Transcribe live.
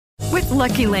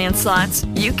Lucky Land Slots,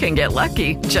 you can get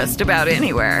lucky just about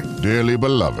anywhere. Dearly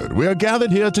beloved, we are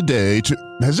gathered here today to...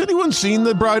 Has anyone seen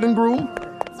the bride and groom?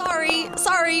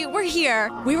 Sorry, we're here.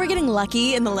 We were getting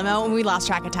lucky in the limo and we lost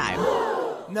track of time.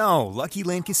 No, Lucky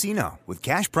Land Casino, with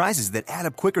cash prizes that add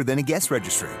up quicker than a guest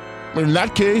registry. In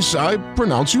that case, I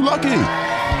pronounce you lucky.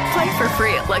 Play for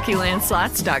free at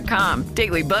LuckyLandSlots.com.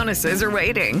 Daily bonuses are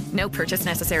waiting. No purchase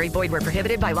necessary. Void where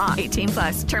prohibited by law.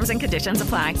 18+. Terms and conditions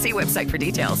apply. See website for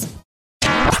details.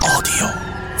 Audio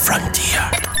Frontier.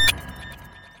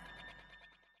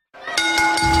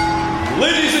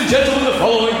 Ladies and gentlemen, the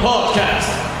following podcast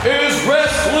is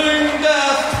Wrestling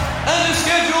Daft and is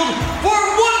scheduled for 1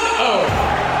 hour.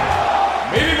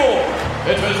 Maybe more.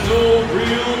 It has no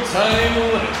real-time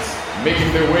limits,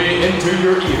 making their way into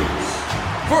your ears.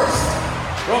 First,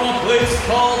 from a place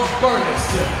called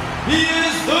Barneston, he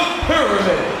is the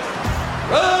Pyramid,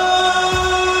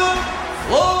 Red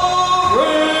Florence.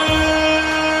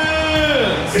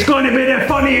 It's going to be the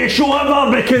funniest show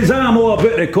ever because I'm all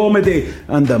about the comedy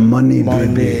and the money,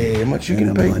 baby. How much you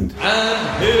going to pay? And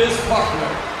his partner,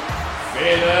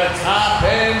 Fela Top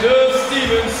End of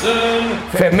Stevenson.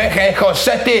 From Echo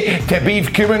City to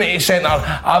Beef Community Centre,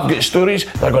 I've got stories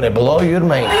that are going to blow your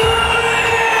mind.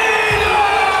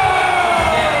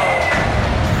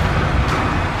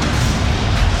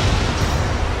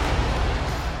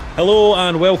 Hello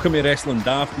and welcome to Wrestling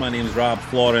Daft. My name is Rob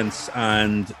Florence,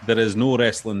 and there is no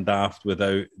Wrestling Daft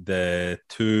without the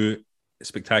two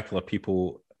spectacular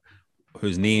people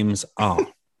whose names are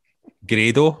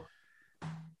Grado.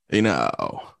 Hey now,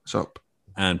 what's up?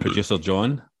 And producer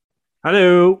John.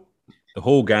 Hello. The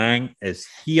whole gang is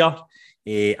here.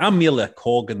 I'm merely a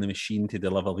cog in the machine to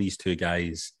deliver these two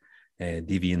guys'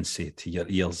 deviancy to your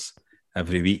ears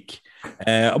every week.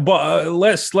 But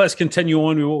let's continue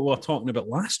on with what we were talking about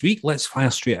last week. Let's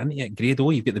fire straight into it. Grado,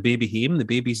 you've got the baby home, the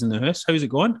baby's in the house. How's it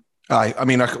going? I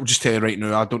mean, I'll just tell you right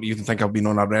now, I don't even think I've been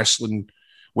on a wrestling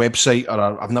website,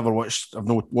 or I've not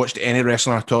watched any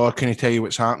wrestling at all. Can you tell you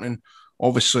what's happening?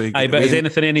 Obviously. But is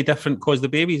anything any different because the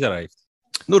baby's arrived?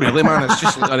 No, really, man. It's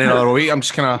just another week. I'm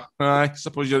just kind of, I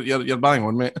suppose you're bang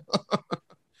on, mate.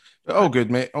 But all good,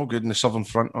 mate. All good in the Southern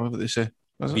Front, or what they say.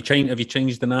 Have you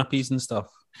changed the nappies and stuff?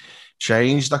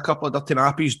 Changed a couple of dirty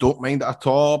nappies. Don't mind it at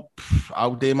all.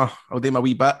 I'll do my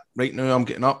wee bit. Right now, I'm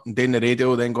getting up and doing the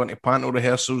radio, then going to panto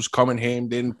rehearsals, coming home,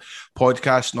 doing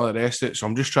podcasts and all the rest of it. So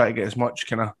I'm just trying to get as much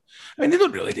kind of... I mean, they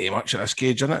don't really do much at this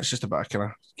stage, innit? It's just about kind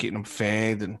of keeping them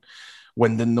fed and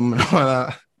winding them and all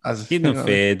that. Keeping them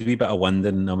fed, a wee bit of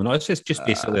winding them. No, it's just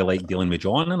basically like dealing with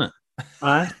John, isn't it?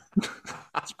 Aye.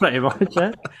 That's pretty much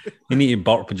it. You need to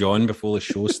burp John before the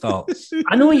show starts.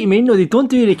 I know what you mean, though. They don't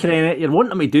do the kind of... You're wanting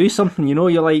them to do something, you know?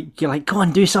 You're like, go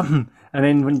on, do something. And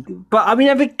then but I mean,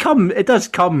 if it does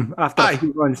come after a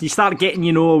few months. You start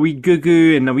getting, a wee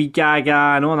goo-goo and a wee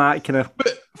gaga and all that kind of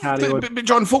But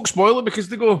John, folks spoil it because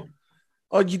they go,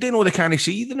 oh, you didn't know they can't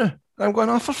see you now. I'm going,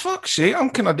 oh, for fuck's sake, I'm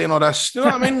kind of doing all this. You know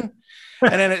what I mean?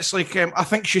 And then it's like, I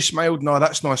think she smiled. No,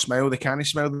 that's not a smile. They can't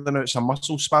smile. Then it's a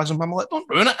muscle spasm. I'm like, don't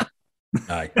ruin it.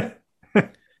 Aye.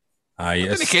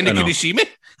 Can you see me?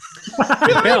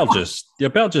 You're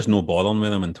better just no bothering with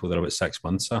them until they're about 6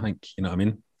 months, I think. You know what I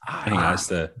mean? I think that's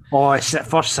the... Oh, it's the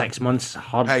first 6 months.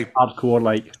 Hardcore,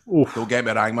 like... Oof. Don't get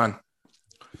me wrong, man.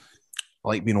 I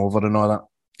like being over and all that.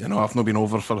 I've not been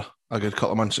over for a good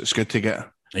couple of months. It's good to get...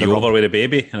 Are you over with a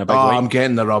baby? And a big I'm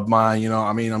getting the rub, man. You know what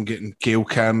I mean? I'm getting Gail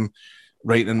Kim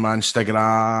writing my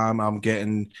Instagram. I'm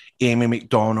getting Amy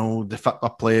McDonald, the football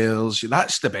players.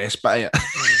 That's the best bit of it.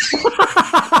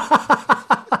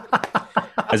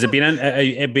 Has it been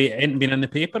in the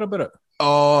paper about it?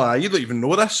 Oh, you don't even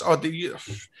know this. Oh, do you? I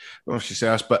don't know if she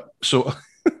says, but so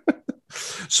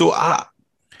a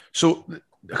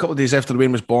couple of days after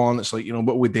Wayne was born, it's like,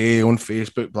 what we do on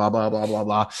Facebook, blah blah blah blah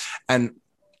blah, and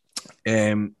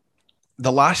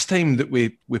the last time that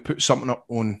we put something up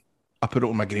on, I put it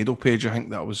on my Grado page. I think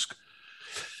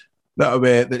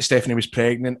that Stephanie was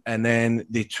pregnant, and then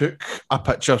they took a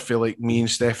picture for like me and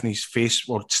Stephanie's face,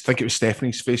 or I think it was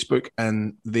Stephanie's Facebook,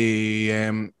 and they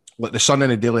like the Sun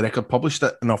and the Daily Record published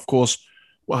it. And of course,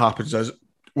 what happens is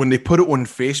when they put it on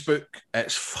Facebook,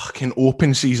 it's fucking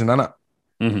open season, innit?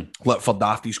 Mm-hmm. Like for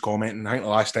Dafty's commenting. I think the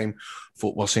last time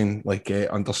folk were saying like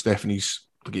under Stephanie's,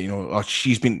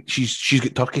 she's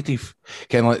got turkey teeth.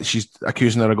 Kind of like she's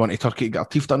accusing her of going to Turkey to get her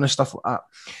teeth done and stuff like that.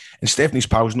 And Stephanie's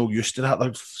pal's no used to that.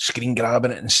 They're screen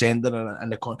grabbing it and sending it,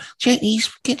 and they're going, check what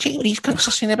these cunts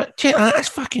are saying about. Check that, that's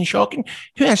fucking shocking.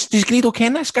 Does Grado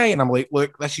ken this guy? And I'm like,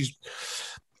 look, this is,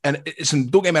 and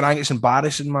don't get me wrong, it's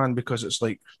embarrassing, man, because it's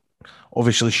like,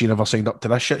 obviously she never signed up to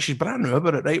this shit. She's brand new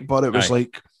about it, right? But it was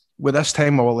like, with this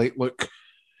time, I was like, look,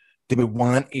 they would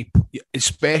want to,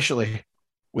 especially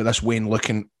with this Wayne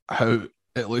looking how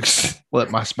it looks like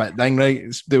my Smith thing,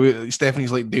 right?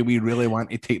 Stephanie's like, do we really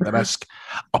want to take the risk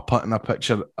of putting a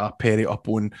picture of Perry up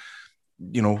on,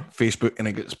 Facebook, and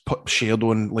it gets shared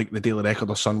on like the Daily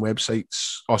Record or Sun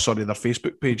websites, their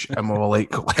Facebook page, and we were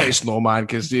like, let's no, man,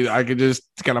 because I could just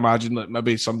can imagine that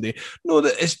maybe someday, no,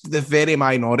 that it's the very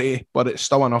minority, but it's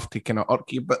still enough to kind of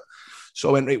irk you. But so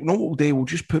I went, right, no, all day we'll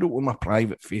just put it on my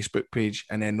private Facebook page,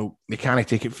 and then they can't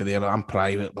take it for there. I'm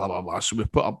private, blah blah blah. So we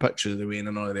put up pictures of the Wayne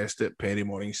and all the rest of it, Perry,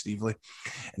 Morning, Stevely,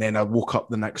 and then I woke up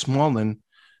the next morning.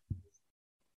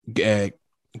 Daily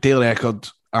Record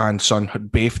and Sun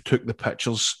had both took the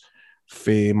pictures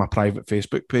for my private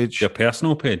Facebook page. Your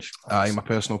personal page? Aye, my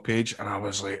personal page. And I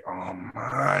was like, oh,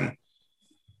 man.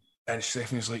 And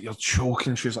Stephanie's like, you're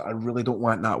joking. She was like, I really don't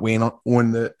want that Wayne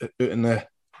on the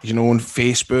on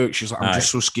Facebook. She's like, I'm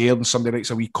just so scared. And somebody writes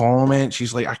a wee comment.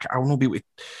 She's like, I will not be able to.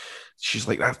 She's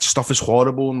like, that stuff is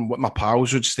horrible. And what my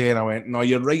pals would say. And I went, no,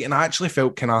 you're right. And I actually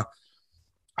felt I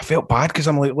felt bad because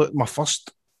I'm like, look, my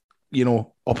first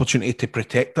opportunity to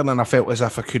protect her, and I felt as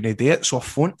if I couldn't do it, so I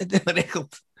phoned the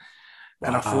Record,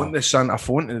 and I phoned the Sun, I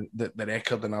phoned the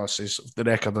Record, and I says, the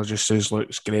Record, I just says, look,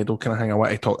 it's Grado, can I hang? I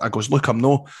want to talk. I goes, look, I'm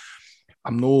no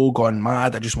going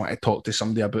mad, I just want to talk to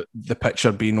somebody about the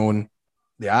picture being on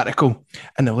the article.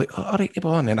 And they're like, oh, all right,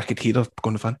 and then I could hear her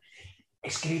going to the phone,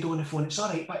 it's Grado on the phone, it's all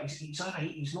right, but he's all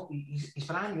right, he's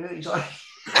brand new, he's all right.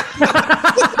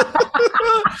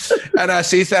 And I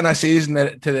says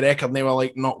to the Record, and they were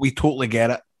like, no, we totally get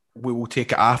it, we will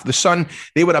take it off. The Sun,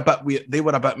 they were a bit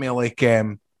more like,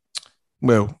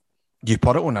 well, you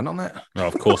put it on internet. Oh,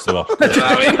 of course they were.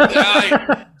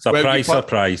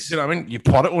 Surprise. You know what I mean? You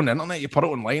put it on internet, you put it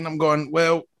online. I'm going,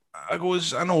 well, I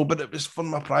know, but it was from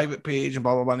my private page and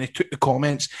blah, blah, blah. And they took the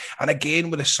comments. And again,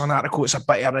 with the Sun article, it's a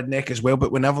bit of a redneck as well.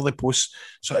 But whenever they post,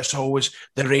 so it's always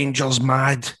the Rangers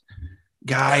mad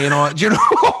guy, do you know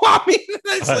what I mean?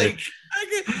 It's like,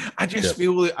 I just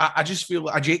feel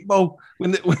like a Jake Ball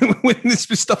when this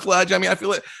stuff like that. I mean, I feel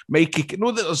like Mikey,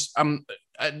 that there's,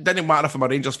 it didn't matter if I'm a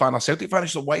Rangers fan or Celtic fan,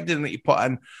 so why didn't you put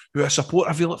in who I support?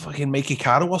 I feel like fucking Mikey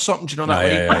Carroll or something, do you know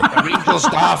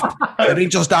that? The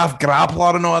Rangers daft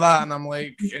grappler and all that, and I'm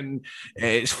like, and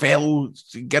his fellow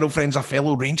girlfriend's a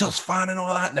fellow Rangers fan and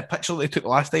all that, and the picture they took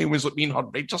last time was like me and her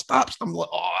Rangers taps. I'm like,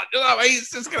 oh, you know what?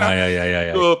 It's just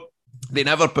gonna... So they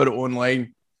never put it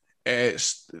online.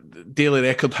 It's Daily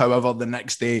Record, however, the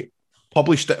next day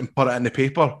published it and put it in the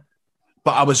paper,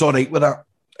 but I was all right with it.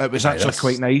 It was actually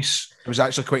quite nice. It was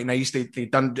actually quite nice. They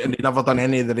never done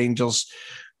any of the Rangers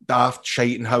daft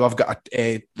shite and how I've got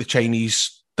the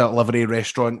Chinese delivery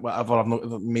restaurant, whatever. I've not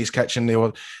the May's Kitchen.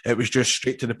 It was just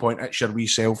straight to the point. It's your wee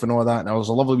self and all that. And it was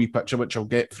a lovely wee picture which I'll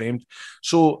get framed.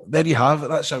 So there you have it.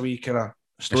 That's a wee kind of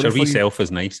story. It's your wee self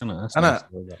is nice, isn't it? That's nice.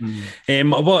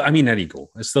 Well, I mean, there you go.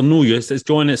 It's there no use. It's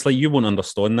John. It's like you won't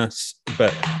understand this,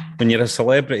 but when you're a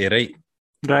celebrity, right?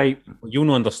 Right. You'll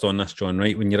not understand this, John,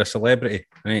 right? When you're a celebrity,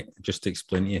 right? Just to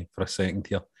explain to you for a second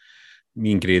here.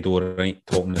 Me and Grado, right?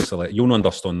 Talking to celebrity. You'll not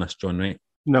understand this, John, right?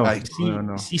 No.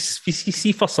 No.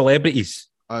 See for celebrities,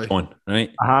 John, right?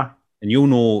 Uh-huh. And you'll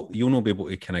not be able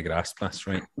to kind of grasp this,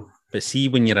 right? But see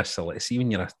when you're an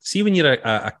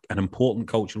important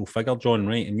cultural figure, John,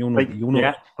 right? And you won't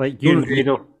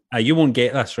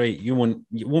get this, right? You won't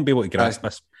be able to grasp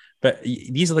this. But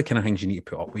these are the kind of things you need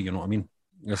to put up with, you know what I mean?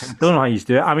 I don't know how you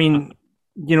do it. I mean,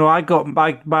 I got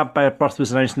my birth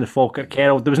was announced in the Falkirk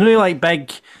Herald. There was no like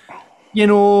big,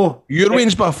 Your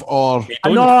Wayne's buff or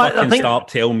I think start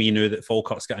telling me now that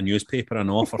Falkirk's got a newspaper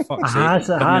and all, for fuck's sake.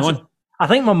 I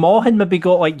think my mom had maybe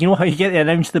got like, how you get to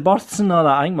announce the births and all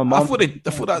that. I think my mom. I thought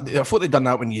they'd done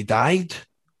that when you died.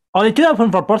 Oh, they do that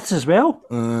one for births as well.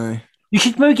 You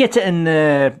should maybe get it in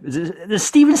does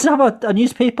Stevenson have a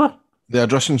newspaper? The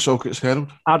Ardrossan Sockets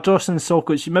Herald. Ardrossan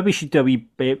Sockets. You maybe should do a wee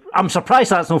bit. I'm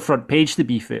surprised that's no front page, to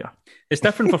be fair. It's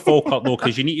different for Falkirk, though,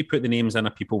 because you need to put the names in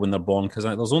of people when they're born, because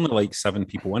there's only like 7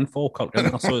 people in Falkirk,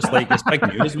 isn't there? So it's like, it's big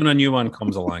news when a new one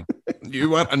comes along. A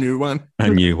new one. A new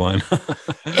one.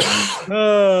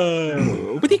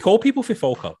 What do you call people for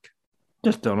Falkirk?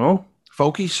 Just don't know.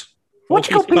 Folkies. What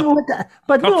do you call people with that?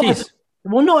 But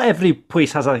not every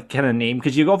place has a kind of name,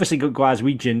 because you've obviously got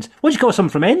Glaswegians. What do you call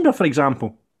someone from Edinburgh, for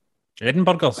example?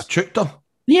 Edinburghers. A Chukter.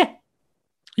 Yeah.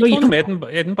 You call them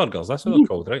Edinburghers, that's what they're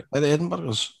called, right? The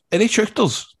Edinburghers. Any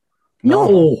Chukters?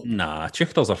 No. Nah,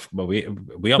 Chukters are way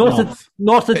up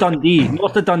north of Dundee.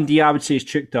 North of Dundee, I would say, is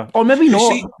Chukter. Or maybe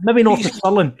not. Maybe north of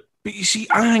Stirling. But you see,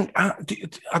 I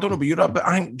don't know about you, but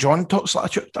I think John talks like a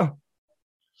Chukter.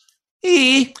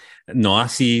 Hey. No, I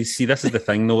see, this is the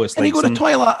thing, though. It's like you go to the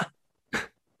toilet.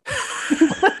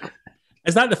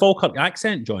 Is that the Falkirk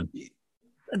accent, John?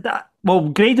 Well,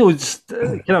 Grado's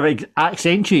kind of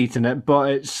accentuating it,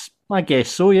 but I guess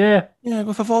so, yeah. Yeah,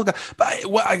 go for Falkirk. But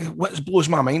what blows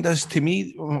my mind is, to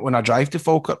me, when I drive to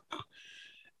Falkirk,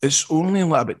 it's only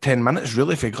like about 10 minutes,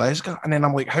 really, for Glasgow. And then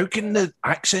I'm like, how can the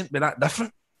accent be that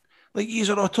different? Like, he's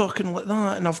all talking like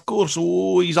that. And of course,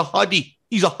 he's a Huddy.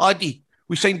 He's a Huddy.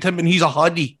 We signed him and he's a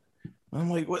Huddy. I'm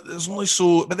like, what? There's only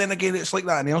so... But then again, it's like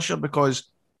that in Ayrshire because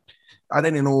I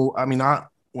didn't know... I mean,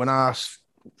 when I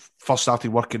first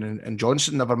started working in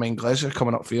Johnson, never mind Glasgow,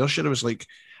 coming up for Ayrshire, it was like,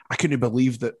 I couldn't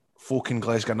believe that folk in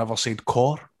Glasgow never said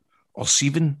core or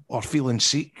seething or feeling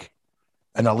sick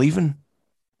and a leaving.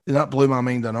 And that blew my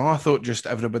mind. I know. I thought just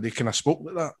everybody kind of spoke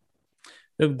like that.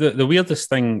 The weirdest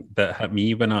thing that hit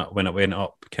me when it went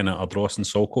up kind of Ardross and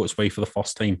Saltcoats way for the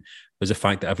first time was the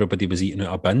fact that everybody was eating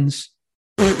out of bins.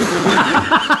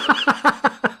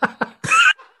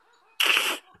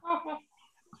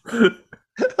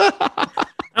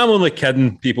 I'm only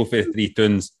kidding, people for the Three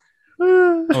Toons.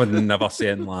 I would never say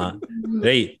anything like that.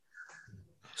 Right.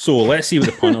 So let's see what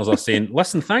the punters are saying.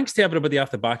 Listen, thanks to everybody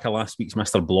off the back of last week's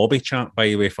Mr. Blobby chat, by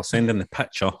the way, for sending the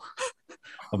picture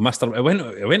of Mr. It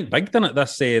went big, didn't it?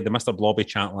 The Mr. Blobby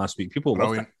chat last week. People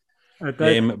loved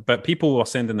it. But people were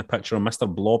sending the picture of Mr.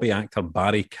 Blobby actor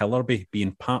Barry Killerby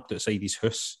being papped outside his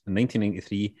house in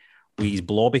 1993 with his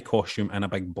Blobby costume and a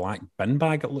big black bin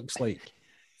bag, it looks like.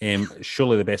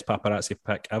 Surely the best paparazzi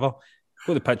pick ever.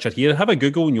 Got the picture here. Have a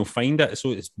Google and you'll find it.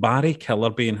 So it's Barry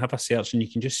Killerby, and have a search and you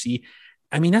can just see.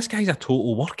 I mean, this guy's a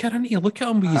total worker, isn't he? Look at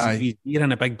him with his ear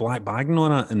and a big black bag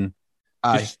on it and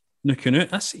just nooking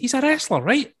out. He's a wrestler,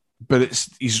 right? But it's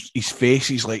his face,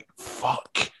 he's like,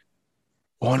 fuck.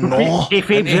 Oh no.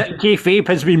 Kayfabe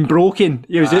has been broken.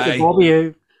 He was at the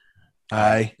Bobby.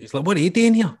 Aye. He's like, what are you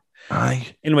doing here? Aye.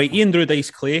 Anyway, Ian Drew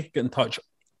Dice Clay, get in touch.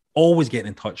 Always getting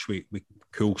in touch with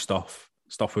cool stuff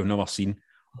we've never seen.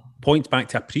 Points back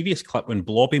to a previous clip when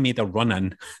Blobby made a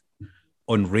run-in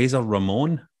on Razor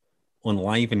Ramon on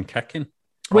Live and Kicking.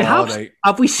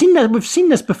 Have we seen this? We've seen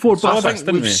this before. But I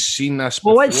think we've seen this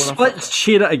before. Well, let's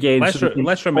share it again.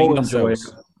 Let's remind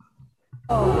ourselves.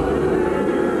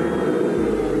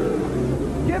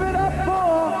 Give it up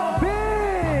for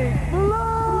Big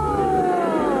No.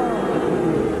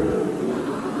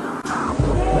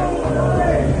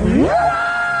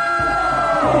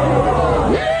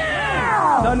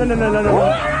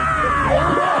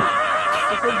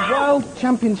 World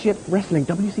Championship Wrestling,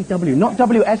 WCW, not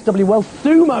WSW, World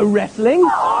Sumo Wrestling.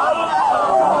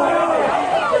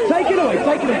 Take it away,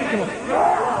 come on.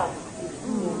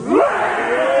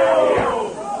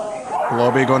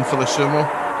 Blobby going for the sumo.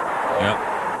 Yeah.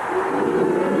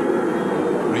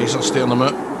 Razor steering them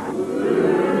out.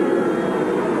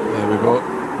 There we go.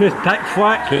 Toothpick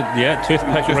flack.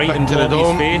 Toothpick right into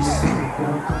Blobby's face.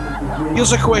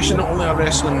 Here's a question that only a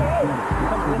wrestling...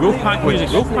 Wolfpack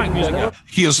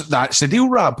music. That's the deal,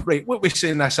 Rob. Right, what we're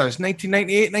saying this is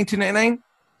 1998, 1999?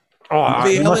 Oh,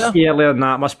 it must be earlier than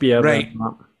that. Must be earlier right. than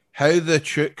that. How the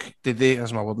chook did they,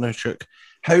 as my word now, chook,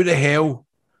 how the hell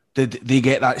did they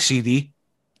get that CD?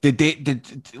 Did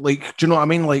like, do you know what I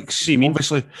mean? Like,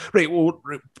 obviously, right, well,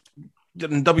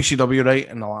 in WCW, right,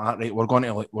 and all that, right, we're going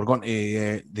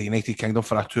to the United Kingdom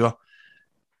for a tour.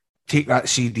 Take that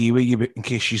CD with you in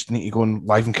case you need to go and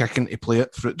Live and Kicking to play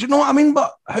it. Do you know what I mean?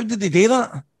 But how did they do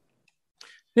that?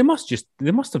 They must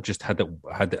have just had it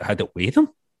with them.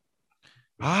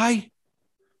 Aye,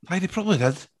 they probably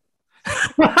did.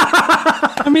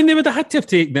 I mean, they would have had to have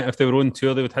taken it if they were on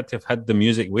tour. They would have to have had the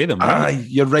music with them. Aye,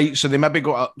 you're right. So they maybe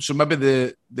maybe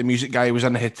the music guy was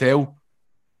in the hotel,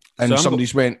 and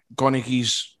somebody's went,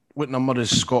 "Goniggy's what number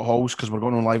is Scott Hall's? Because we're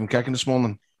going on Live and Kicking this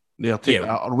morning."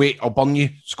 Or wait, I'll burn you,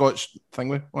 Scott's thing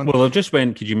with one. Well, I've just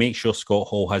went, could you make sure Scott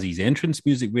Hall has his entrance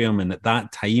music with him? And at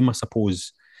that time, I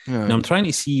suppose, now I'm trying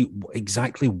to see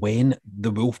exactly when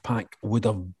the Wolfpack would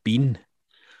have been.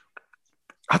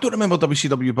 I don't remember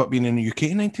WCW but being in the UK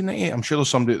in 1998. I'm sure there's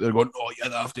somebody out there going, oh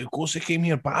yeah, of course they came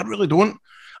here, but I really don't.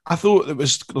 I thought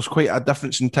there's quite a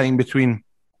difference in time between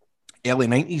early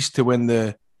 90s to when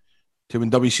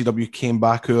WCW came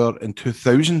back here in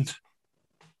 2000.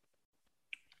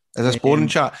 Is this boring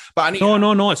chat? But I need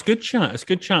no, it's good chat. It's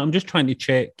good chat. I'm just trying to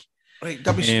check right,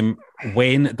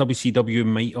 when WCW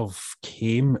might have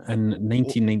came in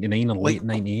 1999 or late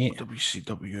 98.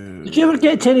 WCW. Did you ever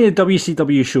get to any of the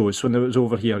WCW shows when it was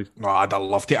over here? Oh, I'd have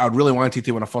loved it. I really wanted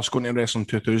to when I first got into wrestling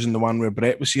 2000, the one where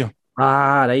Brett was here.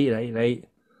 Ah, right.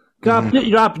 Grab,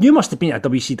 you must have been at a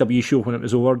WCW show when it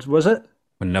was over, was it?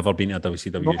 I've never been to a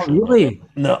WCW show. Really?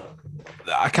 No.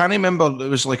 I can't remember. There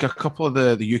was like a couple of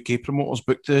the UK promoters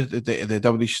booked the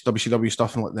WCW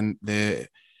stuff, and like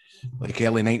like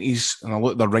early 90s, and I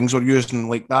look at the rings were used and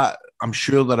like that. I'm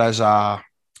sure there is a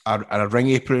ring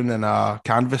apron and a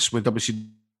canvas with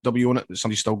WCW on it that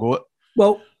somebody still got it.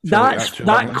 Well,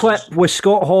 that clip with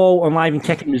Scott Hall on Live and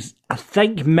Kicking was, I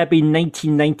think, maybe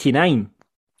 1999.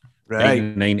 Right.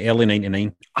 Early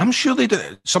 99. I'm sure they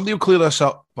did. Somebody will clear this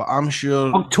up, but I'm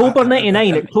sure. October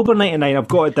 99. October 99. I've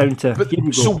got it down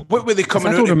to. So what were they coming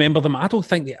out? I don't remember them. I don't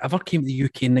think they ever came to the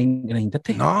UK in 99, did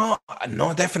they? No,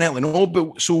 definitely no.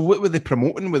 But so what were they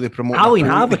promoting? Were they promoting Halloween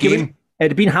Havoc? It'd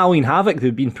have been Halloween Havoc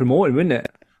they'd been promoting, wouldn't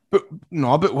it? But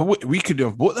we could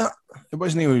have bought that. It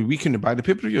wasn't even we couldn't buy the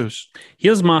pay-per-views.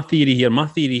 Here's my theory here. My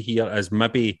theory here is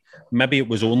maybe it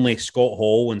was only Scott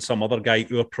Hall and some other guy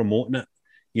who were promoting it.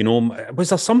 You know, was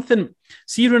there something?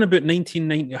 See, around about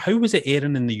 1990, how was it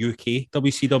airing in the UK?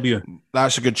 WCW.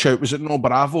 That's a good shout. Was it no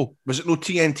Bravo? Was it no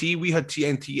TNT? We had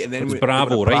TNT, and then it was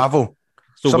Bravo, right? Bravo.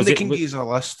 So somebody can give us a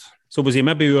list. So was he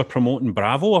maybe we were promoting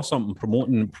Bravo or something?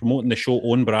 Promoting the show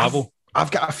on Bravo.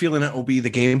 I've got a feeling it'll be the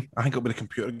game. I think it'll be the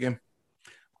computer game.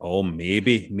 Oh,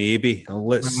 maybe.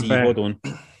 Let's see. Hold on.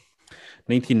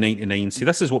 1999. See,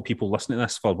 this is what people listening to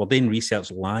this for. We're doing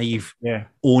research live,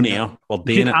 on air. We're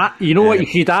doing it. You know what you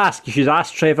should ask? You should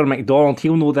ask Trevor McDonald.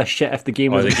 He'll know this shit if the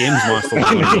game was. The game's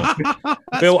master.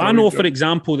 Well, I know, for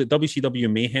example, that WCW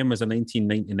Mayhem was a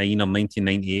 1999 or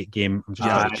 1998 game. I'm just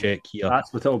trying to check here.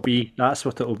 That's what it'll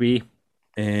be.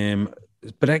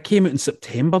 But it came out in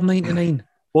September 99.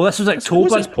 Well, this was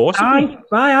October. It's possible.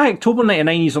 Aye, October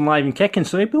 99 he's on Live and Kicking,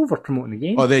 so he'd be over promoting the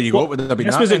game. Oh, there you go. Would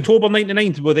this was October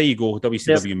 99. Well, there you go.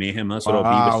 WCW Mayhem. That's what it'll be.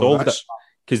 We solved it.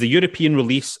 Because the European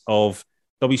release of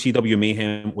WCW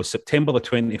Mayhem was September the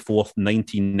 24th,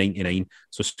 1999.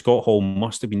 So Scott Hall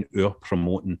must have been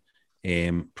promoting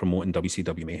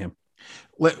WCW Mayhem.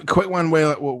 Quick one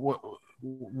where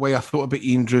I thought about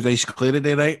Ian Drew Dice Clary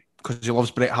Day, right? Because he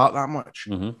loves Bret Hart that much.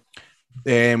 Mm-hmm.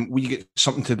 We get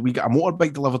a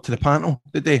motorbike delivered to the panel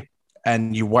today,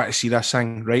 and you want to see this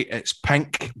thing, right? It's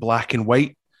pink, black, and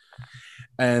white,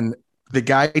 and the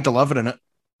guy delivering it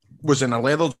was in a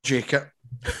leather jacket,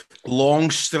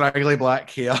 long, straggly black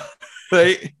hair,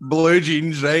 right, blue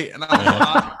jeans, right, and I'm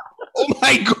like, oh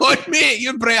my god, mate,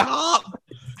 you're Bret Hart.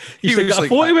 He was like, a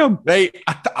photo of him, right?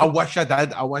 I wish I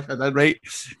did, right?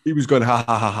 He was going ha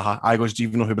ha ha ha. I goes, do you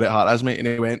even know who Bret Hart is, mate? And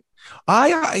he went,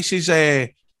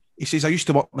 He says, I used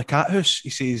to work in the Cat House.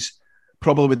 He says,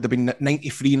 probably would have been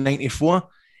 93, 94.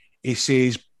 He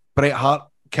says, Bret Hart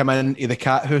came into the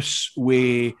Cat House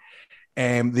with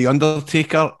The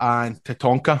Undertaker and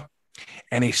Tatanka.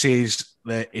 And he says,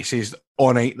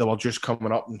 all night they were just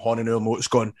coming up and honing their remotes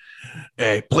going,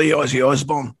 play Ozzy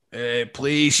Osbourne,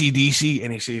 play CDC.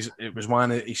 And he says, it was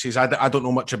he says, I don't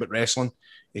know much about wrestling.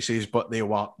 He says, but they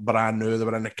were brand new. They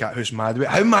were in the Cat House mad.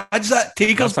 How mad's that?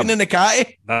 Taker's been in the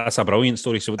Catty? That's a brilliant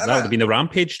story. So that would have been the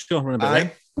Rampage tour.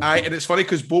 Aye, and it's funny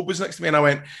because Bob was next to me and I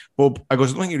went, Bob, I goes,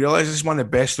 I don't think you realise this is one of the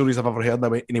best stories I've ever heard.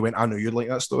 And he went, I know you'd like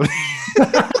that story.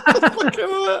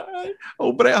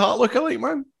 Oh, Bret Hart lookalike,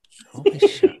 man. Holy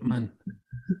shit, man.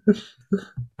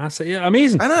 That's it. Yeah,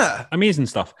 amazing. Amazing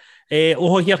stuff. Here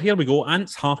we go.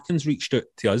 Ants Harkins reached out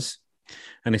to us.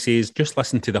 And he says, just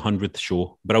listen to the 100th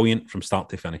show. Brilliant from start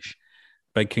to finish.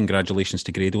 Big congratulations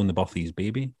to Grado and the birthdays,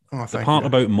 baby. Oh, the part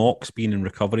about Mox being in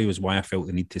recovery was why I felt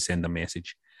the need to send a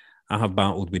message. I have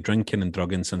battled with drinking and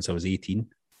drugging since I was 18.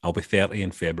 I'll be 30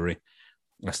 in February.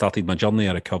 I started my journey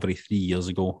of recovery 3 years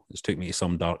ago. It's took me to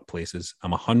some dark places.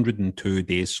 I'm 102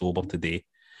 days sober today.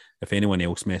 If anyone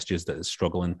else messages that is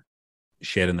struggling,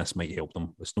 sharing this might help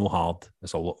them. It's no hard.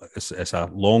 It's a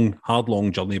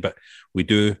long journey, but we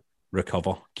do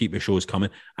recover. Keep the shows coming.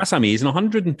 That's amazing.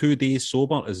 102 days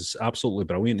sober is absolutely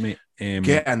brilliant, mate.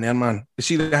 Get in there, man. You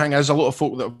see, the thing is, a lot of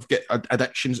folk that get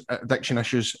addiction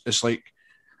issues, it's like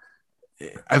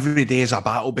every day is a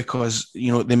battle because,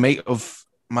 you know, they might have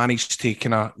managed to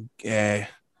kind of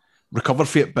recover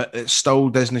for it, but it still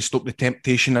doesn't stop the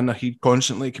temptation in their head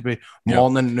constantly. It could be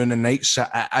morning, noon, and night. So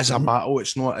it is a battle.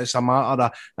 It's a matter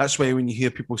of, that's why when you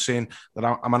hear people saying that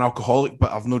I'm an alcoholic,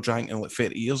 but I've not drank in like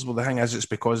 30 years. Well, the thing is, it's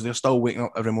because they're still waking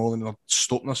up every morning and they're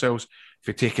stopping themselves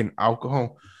for taking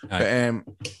alcohol. But, and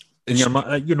your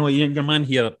man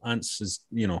here, Ants, is,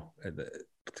 you know,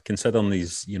 considering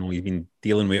he's been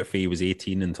dealing with it for he was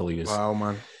 18 until he was, wow,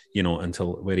 man, you know,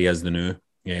 until where he is the new.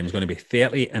 Yeah, he's going to be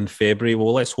 30 in February.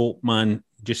 Well, let's hope, man,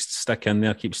 just stick in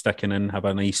there, keep sticking in, have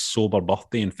a nice sober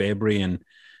birthday in February, and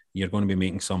you're going to be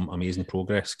making some amazing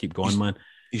progress. Keep going, man.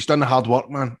 He's done the hard work,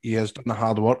 man. He has done the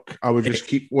hard work. I would just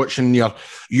keep watching your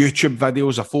YouTube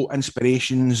videos of folk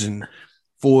inspirations and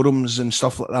forums and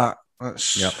stuff like that.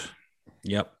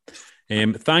 Yep.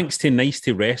 Thanks to Nice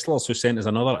to Wrestlers, who sent us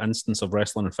another instance of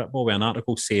wrestling and football with an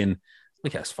article saying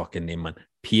Look at his fucking name, man.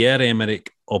 Pierre-Emerick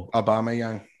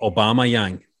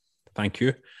Aubameyang. Thank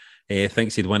you.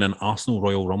 Thinks he'd win an Arsenal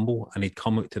Royal Rumble and he'd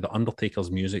come out to the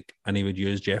Undertaker's music and he would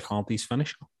use Jeff Hardy's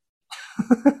finisher.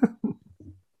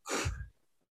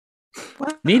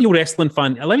 No real wrestling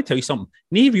fan. Let me tell you something.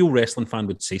 No real wrestling fan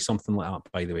would say something like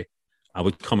that, by the way. I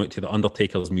would come out to the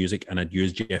Undertaker's music and I'd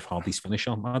use Jeff Hardy's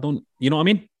finisher. I don't, you know what I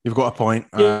mean? You've got a point.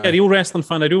 Yeah, a real wrestling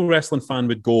fan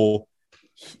would go,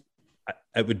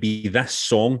 it would be this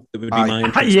song that would be my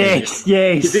entrance.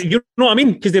 Yes. You know what I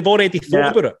mean? Because they've already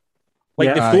thought about it.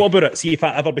 Like, they've thought about it. See, if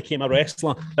I ever became a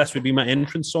wrestler, this would be my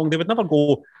entrance song. They would never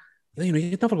go,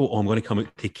 you'd never go, oh, I'm going to come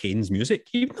out to Kane's music.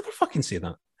 You'd never fucking say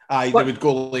that. They would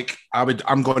go like,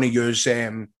 I'm going to use,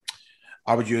 I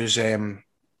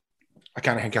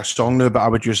can't think of a song now, but I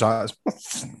would use that.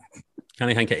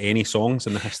 Can't think of any songs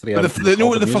in the history of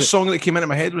the first song that came into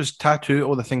my head was Tattoo,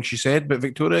 All the Things She Said, but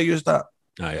Victoria used that.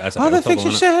 All the things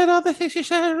she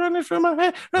said, running through my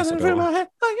head,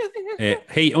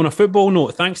 hey, on a football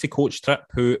note, thanks to Coach Tripp,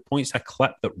 who points a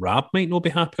clip that Rab might not be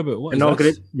happy about. What is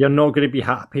this? You're not going to be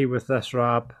happy with this,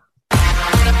 Rab.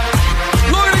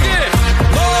 Lord again,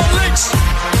 Alex.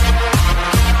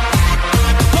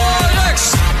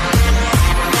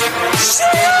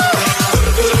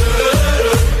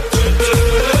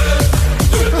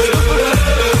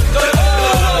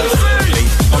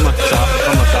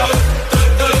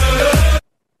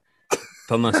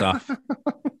 Turn this off.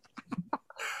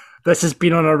 This has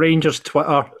been on a Rangers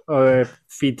Twitter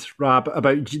feed, Rab,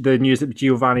 about the news that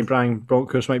Giovanni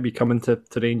Broncos might be coming to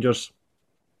Rangers.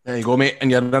 There you go, mate.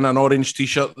 And you're in an orange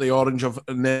t-shirt, the orange of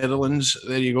Netherlands.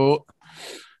 There you go.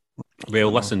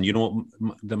 Well, listen, you know,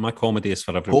 my comedy is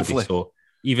for everybody. Hopefully. So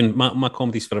even my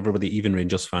comedy is for everybody, even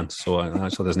Rangers fans. So it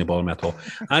actually doesn't bother me at all.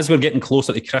 As we're getting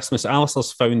closer to Christmas,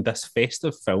 Alistair's found this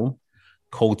festive film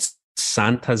called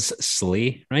Santa's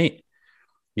Sleigh, right?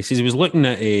 He says he was looking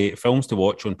at films to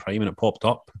watch on Prime and it popped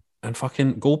up, and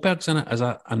fucking Goldberg's in it as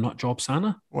a nut job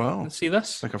Santa. Wow. Let's see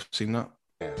this. I think I've seen that.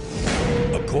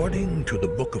 According to the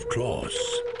Book of Claus,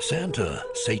 Santa,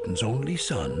 Satan's only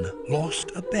son,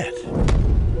 lost a bet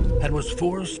and was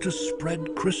forced to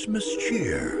spread Christmas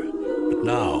cheer. But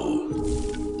now,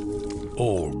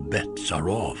 all bets are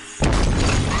off.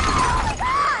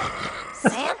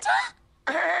 Santa?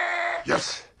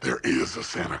 Yes, there is a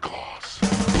Santa Claus.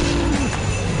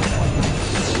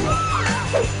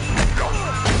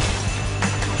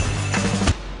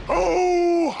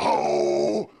 Ho,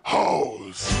 ho,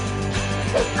 hoes.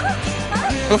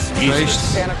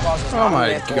 Santa Claus is not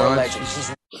my God.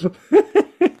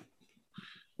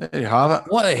 There you have it.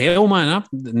 What the hell, man? I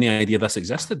had no idea this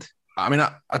existed. I mean,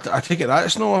 I take it that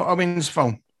it's no a Wayne's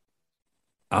film.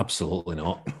 Absolutely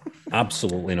not.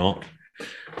 Absolutely not.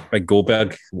 Like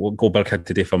Goldberg, what Goldberg had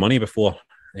to do for money before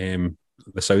the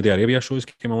Saudi Arabia shows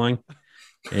came along.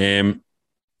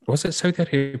 Was it Saudi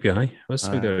Arabia? Aye, was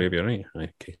Saudi Arabia, right?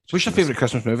 Aye, okay. What's your favourite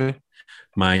Christmas movie?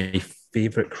 My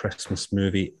favourite Christmas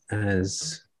movie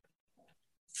is.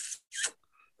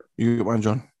 You got one,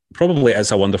 John? Probably It's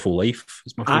a Wonderful Life.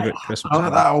 It's my favourite Christmas movie.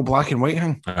 That old black and white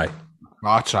thing? Aye.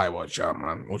 I'll try watch that,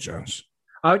 man. No chance.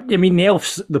 I mean, the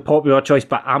Elf's the popular choice,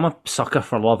 but I'm a sucker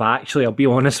for Love Actually. I'll be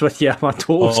honest with you. I'm a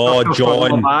total sucker John.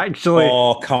 for Love Actually.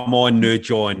 Oh, come on now,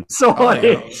 John.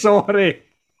 Sorry.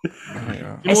 You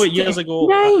know what, years ago,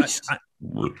 nice.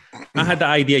 I had the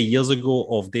idea years ago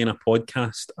of doing a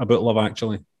podcast about Love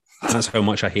Actually. That's how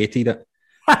much I hated it.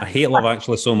 I hate Love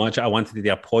Actually so much. I wanted to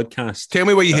do a podcast. Tell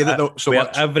me why you hate it though, so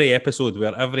much. Every episode,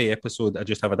 I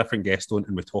just have a different guest on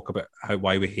and we talk about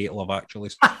why we hate Love Actually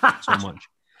so much.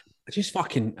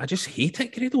 I just hate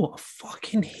it, Grado. I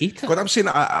fucking hate it. God, I'm saying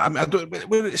I don't.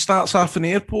 When it starts off in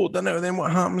the airport, doesn't it? And then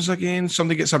what happens again?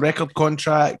 Somebody gets a record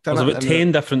contract. There's about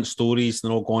 10 different stories, and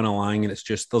they're all going along, and it's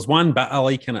just there's one bit I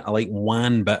like in it. I like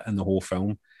one bit in the whole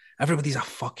film. Everybody's a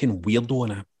fucking weirdo,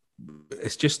 and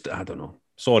it's just I don't know.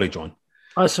 Sorry, John.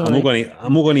 Oh, sorry. I'm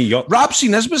not going to yuck. Rapsy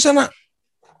Nisbet's in it.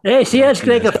 Yes, he is.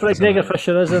 Gregor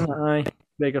Fisher is in it. Aye.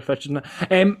 Gregor Fisher.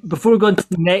 Before we go on to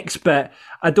the next bit,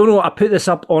 I don't know. I put this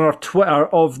up on our Twitter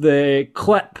of the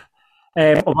clip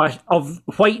of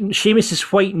Sheamus's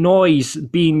white noise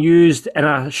being used in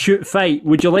a shoot fight.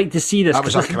 Would you like to see this? That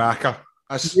was a cracker.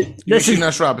 You've seen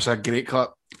this, Rob? It's a great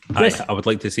clip. I would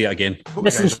like to see it again.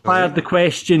 This inspired the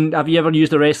question: have you ever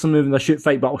used a wrestling move in a shoot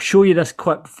fight? But I'll show you this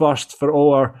clip first for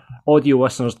all our audio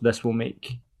listeners. This will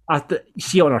make.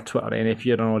 See it on our Twitter, and if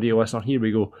you're an audio listener, here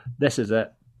we go. This is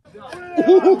it.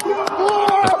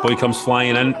 This boy comes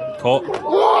flying in, caught.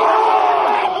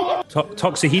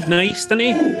 Tucks the heat nice, doesn't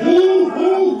he?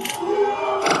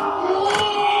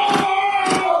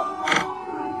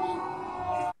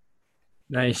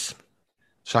 Nice.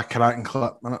 It's a cracking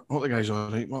clip, man. I hope the guy's all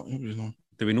right.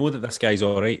 Do we know that this guy's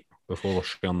all right before we're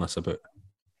sharing this about?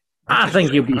 I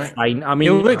think he'll be fine. I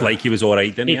mean, he looked like he was all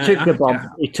right, didn't he? He took the bump.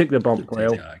 He took the bump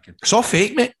well. It's all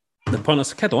fake, mate. The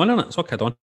punters, kid on, isn't it? It's all kid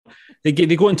on. They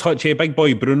go in touch. Big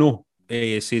boy Bruno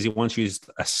says he once used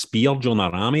a spear during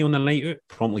a rammy on the night out,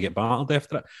 promptly get battered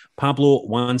after it. Pablo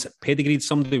once pedigreed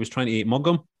somebody who was trying to mug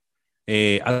him.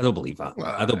 I don't believe that.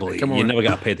 I don't believe you never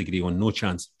got a pedigree on, no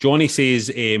chance. Johnny says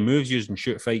moves used in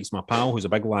shoot fights. My pal, who's a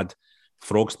big lad,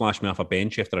 frog splashed me off a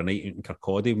bench after a night out in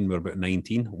Kirkcaldy when we were about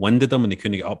 19. Winded him and he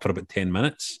couldn't get up for about 10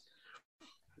 minutes.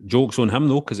 Jokes on him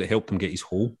though, because it helped him get his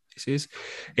hole, he says.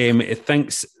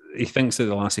 He thinks that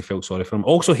the lassie felt sorry for him.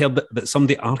 Also heard that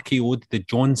somebody RKO'd the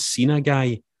John Cena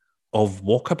guy of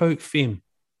Walkabout fame.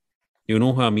 You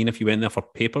know what I mean? If you went there for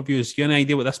pay-per-views, you have an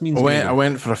idea what this means? I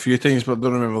went for a few times, but I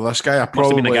don't remember this guy. I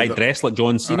probably must have been a guy dressed like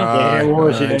John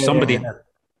Cena.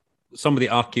 Somebody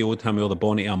RKO'd him with a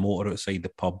bonnet of a motor outside the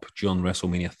pub during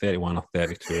WrestleMania 31 or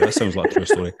 32. That sounds like a true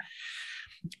story.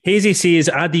 Hazy says,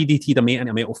 I DDT'd a mate in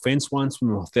a metal fence once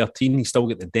when we were 13. He still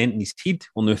got the dent in his head.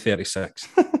 Well, now 36.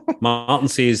 Martin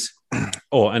says,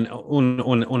 and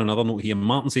on another note here,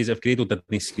 Martin says, if Grado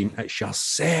didn't scream, it's your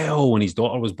cell when his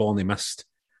daughter was born, he missed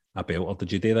a belter.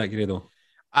 Did you do that, Grado?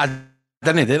 I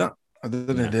didn't do that.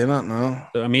 No.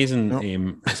 So amazing.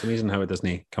 Nope. It's amazing how it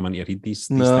doesn't come into your head, these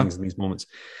things in these moments.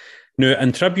 Now,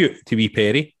 in tribute to Wee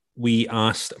Perry, we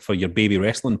asked for your baby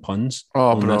wrestling puns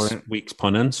on this week's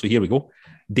pun in. So here we go.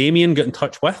 Damien got in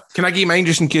touch with. Can I give mine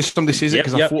just in case somebody says it?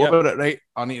 Because I thought about it, right?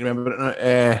 I need to remember it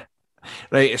now.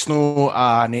 Right, it's no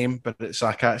a name, but it's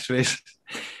a catchphrase.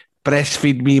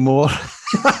 Breastfeed me more.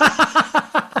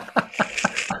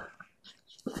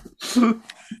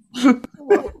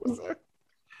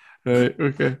 Right,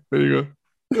 okay, there you go.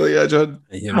 Oh yeah, John.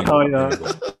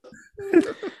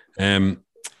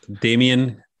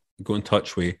 Damien got in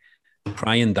touch with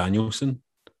Brian Danielson,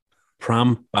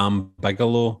 Pram Bam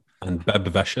Bigelow, and Bib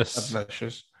Vicious.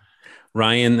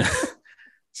 Ryan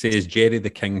says Jerry the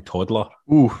King Toddler.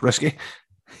 Ooh, risky.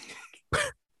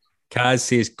 Kaz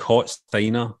says Cot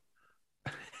Steiner.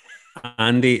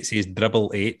 Andy says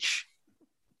Dribble H.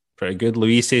 Pretty good.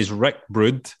 Louise says Rick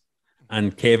Brood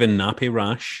and Kevin Nappy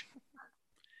Rash.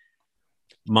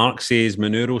 Mark says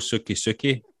Minoru Suki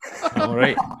Suki. All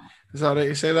right. Is that right?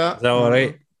 You say that? Is that all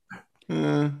right?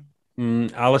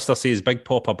 Alistair says Big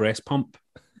Papa Breast Pump.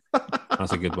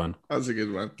 That's a good one.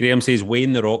 Graham says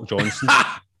Wayne the Rock Johnson.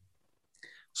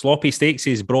 Sloppy Steak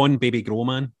says Braun Baby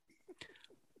Growman.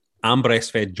 I'm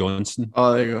Breastfed Johnson.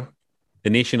 Oh, there you go. The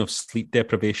Nation of Sleep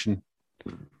Deprivation.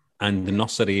 And the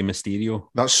Nursery Mysterio.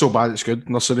 That's so bad it's good.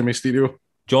 Nursery Mysterio.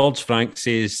 George Frank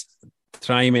says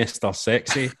Trimester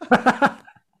Sexy.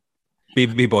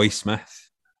 Baby Boy Smith.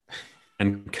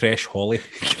 And Crash Holly.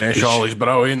 Crash Holly's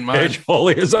brilliant, man. Crash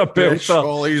Holly is a belter. Crash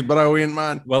Holly's brilliant,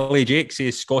 man. Willie Jake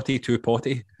says Scotty Too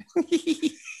Potty.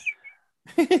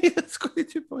 Scotty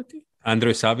Too Potty.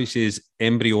 Andrew Savage says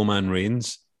Embryo Man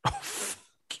Reigns.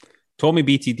 Tommy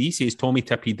BTD says Tommy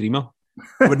Tippy Dreamer.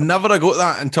 I would never have got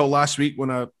that until last week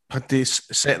when I had to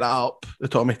set that up. The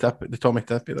Tommy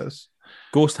Tippy this.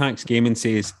 Ghost Hacks Gaming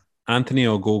says Anthony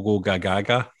Ogogo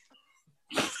Gagaga.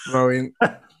 Brilliant.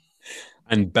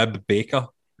 And Bib Baker.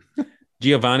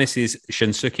 Giovanni says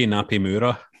Shinsuke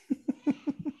Nappimura.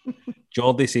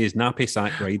 Jordy says Nappy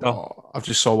Sack Rider. Oh, I've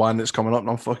just saw one that's coming up and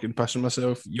I'm fucking pissing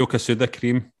myself. Yokosuda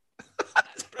Cream.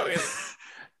 That's brilliant.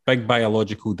 Big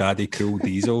Biological Daddy Cool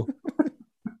Diesel.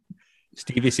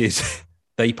 Stevie says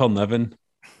Diaper Niven.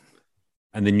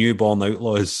 And the Newborn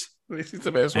Outlaws. This is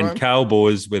the best and one. Cal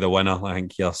Bowes with a winner, I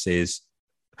think here says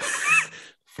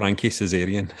Frankie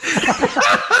Caesarean.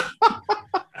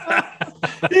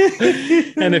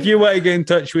 And if you want to get in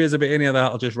touch with us about any of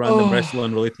that or just random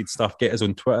wrestling related stuff, get us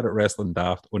on Twitter at Wrestling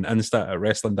Daft, on Insta at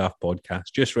Wrestling Daft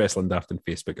Podcast, just Wrestling Daft on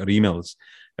Facebook, or email us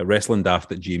at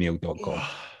wrestlingdaft@gmail.com.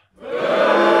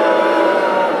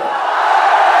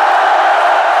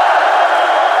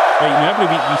 Right, now every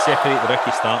week we separate the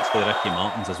Ricky Starks for the Ricky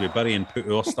Martins as we bury and put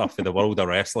our stuff for the world of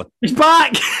wrestling. He's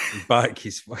back! He's back.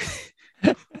 He's for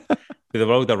the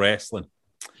world of wrestling.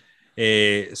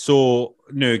 So,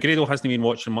 no, Grado hasn't been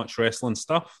watching much wrestling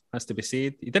stuff, has to be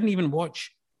said. He didn't even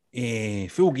watch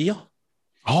Full Gear.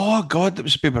 Oh, God, that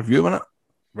was a pay-per-view, wasn't it?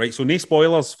 Right, so no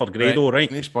spoilers for Grado,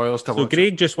 right? No spoilers. So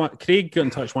Craig got in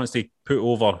touch, wants to put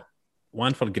over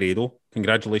one for Grado.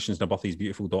 Congratulations on Birthay's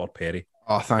beautiful daughter, Perry.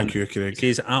 Oh, thank you, Craig.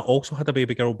 He says, I also had a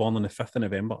baby girl born on the 5th of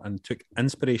November and took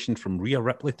inspiration from Rhea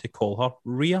Ripley to call her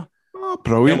Rhea. Oh,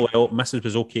 brilliant. Well, Mrs.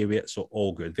 was okay with it, so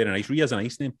all good. Very nice. Rhea's a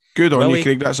nice name. Good on you,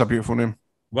 Craig. That's a beautiful name.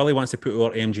 Willie wants to put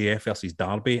over MJF versus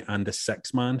Darby and the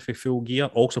 6-man for Full Gear.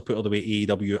 Also put all the way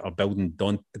AEW are building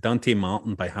Dante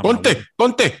Martin by having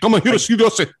Dante, come on, here,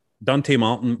 Dante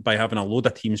Martin by having a load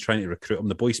of teams trying to recruit him.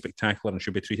 The boy's spectacular and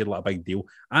should be treated like a big deal.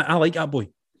 I like that boy.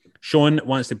 Sean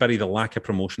wants to bury the lack of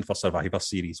promotion for Survivor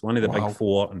Series. One of the big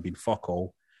four and been fuck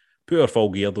all. Put her Full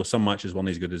Gear, though some matches weren't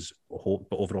as good as hoped,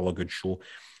 but overall a good show.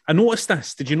 I noticed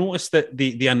this. Did you notice that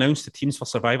they announced the teams for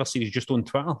Survivor Series just on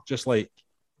Twitter? Just like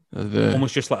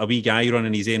almost just like a wee guy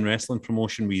running his own wrestling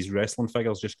promotion with his wrestling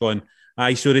figures, just going,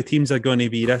 aye, so the teams are going to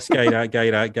be this guy, that guy,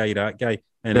 that guy, that guy,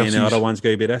 and then the other one's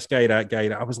going to be this guy, that guy.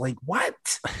 I was like,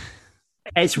 what?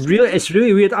 It's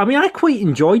really weird. I mean, I quite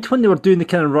enjoyed when they were doing the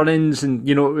kind of run-ins and,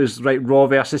 you know, it was like Raw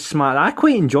versus SmackDown. I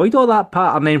quite enjoyed all that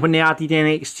part, and then when they added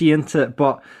NXT into it,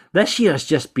 but this year has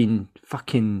just been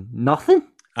fucking nothing.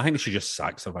 I think they should just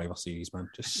sack Survivor Series, man.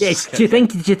 Do you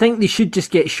think they should just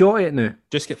get shot at it now?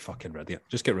 Just get fucking rid of it.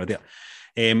 Just get rid of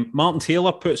it. Martin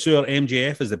Taylor puts over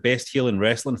MJF as the best heel in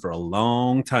wrestling for a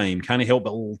long time. Can't help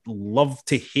but love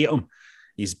to hate him.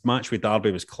 His match with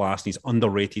Darby was class and he's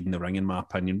underrated in the ring, in my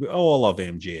opinion. We all love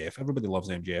MJF. Everybody loves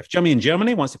MJF. Jimmy in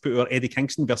Germany wants to put over Eddie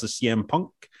Kingston versus CM Punk.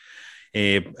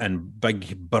 And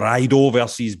Big Brido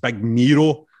versus Big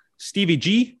Miro. Stevie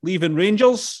G leaving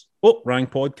Rangers. Oh, wrong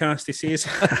podcast, he says.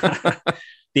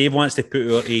 Dave wants to put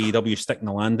our AEW sticking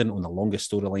the landing on the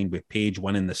longest storyline with Paige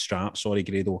winning the strap. Sorry,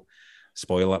 Grado.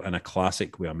 Spoiler, and a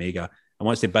classic with Omega. And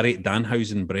wants to bury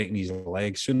Danhausen breaking his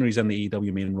legs. Sooner he's in the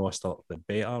AEW main roster, the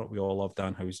better. We all love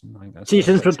Danhausen. See,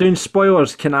 since we're doing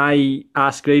spoilers, can I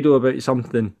ask Grado about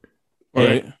something? All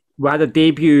right. We had a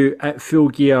debut at Full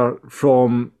Gear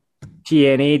from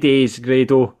TNA days,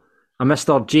 Grado. And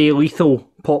Mr. Jay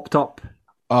Lethal popped up.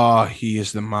 Oh, he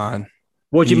is the man.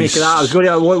 What do you make of that?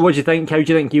 What do you think? How do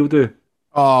you think he'll do?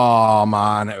 Oh,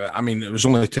 man. I mean, it was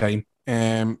only time.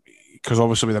 Because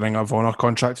obviously with the Ring of Honor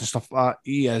contract and stuff like that,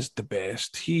 he is the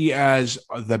best. He is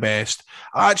the best.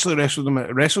 I actually wrestled him at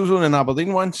WrestleZone in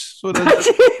Aberdeen once. So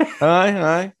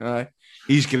aye.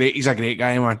 He's great. He's a great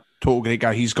guy, man. Total great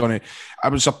guy. He's going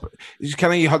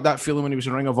to... you had that feeling when he was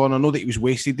in Ring of Honor. I know that he was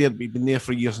wasted there, but he'd been there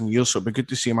for years and years, so it'd be good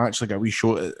to see him actually get a wee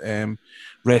shot at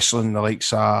wrestling the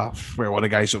likes of, what the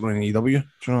guys that run in AEW.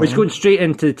 He's going straight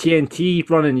into TNT,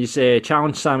 running his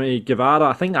challenge Sammy Guevara.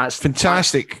 I think that's...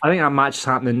 fantastic. I think that match is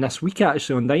happening this week,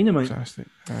 actually, on Dynamite. Fantastic.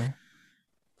 Aye.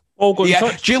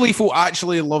 Jay Lethal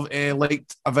actually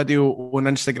liked a video on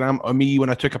Instagram of me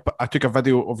when I took a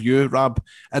video of you, Rab,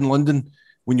 in London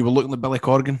when you were looking at Billy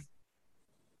Corgan.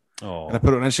 Oh. And I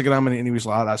put it on Instagram and he was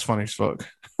like, that's funny as fuck.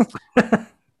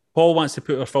 Paul wants to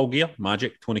put her Full Gear,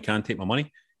 Magic, Tony Khan, Take My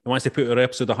Money. He wants to put her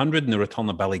episode 100 in the return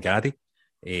of Billy Gaddy.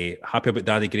 Happy about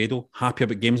Daddy Grado. Happy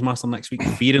about Games Master next week.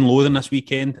 Fear and Loathing this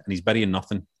weekend. And he's burying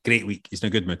nothing. Great week. He's in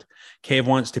a good mood. Kev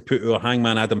wants to put over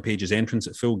Hangman Adam Page's entrance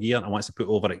at Full Gear and wants to put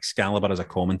over Excalibur as a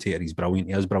commentator. He's brilliant.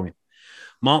 He is brilliant.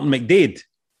 Martin McDade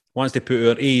wants to put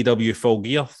over AEW Full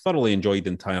Gear. Thoroughly enjoyed the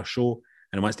entire show.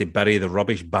 And wants to bury the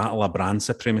rubbish battle of brand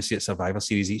supremacy at Survivor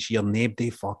Series each year. Nobody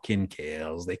fucking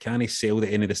cares. They can't sell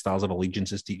that any of the Stars of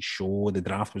Allegiances to each show. The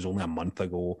draft was only a month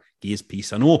ago. Give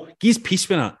peace. I know. Give peace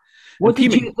for that.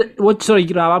 Sorry,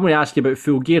 Grab, I'm going to ask you about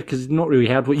Full Gear because I've not really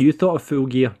heard what you thought of Full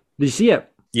Gear. Did you see it?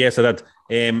 Yes, I did.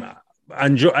 And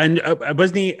it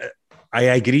wasn't. I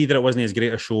agree that it wasn't as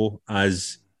great a show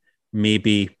as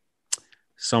maybe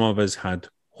some of us had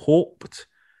hoped.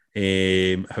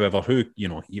 However, I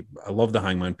love the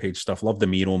Hangman Page stuff, love the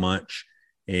Miro match,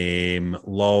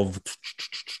 loved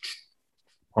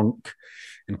Punk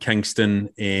and Kingston.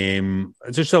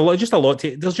 Just a lot.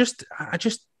 I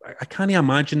can't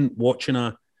imagine watching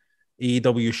a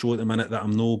AEW show at the minute that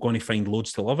I'm not going to find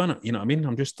loads to love in it. You know what I mean?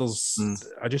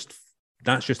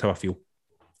 That's just how I feel.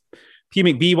 P.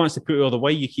 McBee wants to put it all the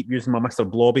way. You keep using my Mr.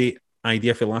 Blobby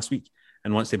idea for last week.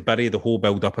 And wants to bury the whole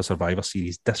build-up of Survivor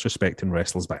Series, disrespecting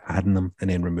wrestlers by adding them and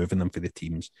then removing them for the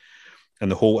teams. And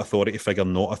the whole authority figure,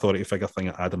 not authority figure thing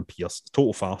at Adam Pearce.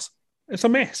 Total farce. It's a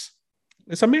mess.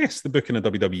 It's a mess, the booking of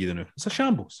WWE now. It's a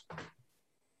shambles.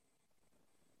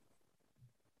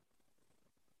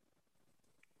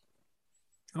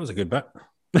 That was a good bit.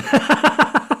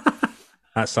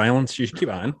 That silence, you should keep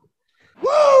that in.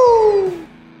 Woo!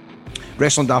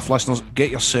 Wrestling Daft listeners,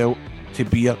 get yourself to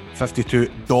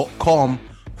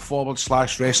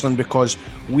beer52.com/wrestling because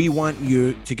we want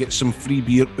you to get some free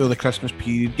beer over the Christmas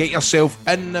period. Get yourself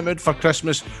in the mood for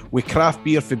Christmas with craft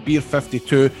beer for Beer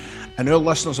 52, and our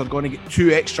listeners are going to get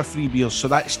 2 extra free beers, so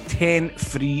that's 10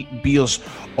 free beers.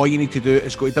 All you need to do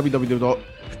is go to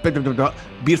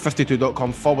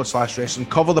www.beer52.com/wrestling,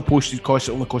 cover the postage cost.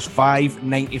 It only costs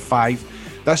 $5.95.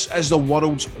 This is the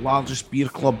world's largest beer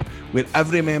club, where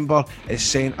every member is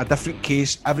sent a different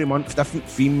case every month, different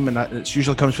theme, and it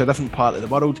usually comes from a different part of the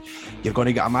world. You're going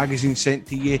to get a magazine sent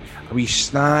to you, a wee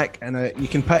snack, and you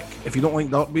can pick. If you don't like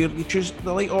dark beer, you choose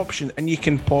the light option, and you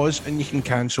can pause and you can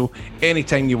cancel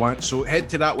anytime you want. So head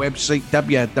to that website,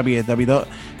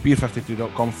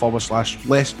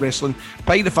 www.beer52.com/less wrestling.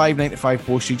 Pay the $5.95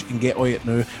 postage and get on it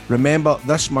now. Remember,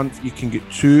 this month you can get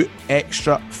 2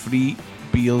 extra free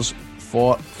beers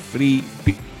for free.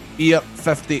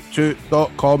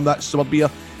 Beer52.com, that's the beer.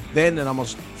 Then the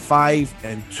numbers 5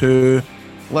 and 2.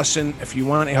 Listen, if you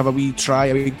want to have a wee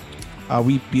try, a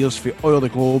wee beers for all the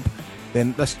globe,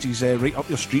 then this is right up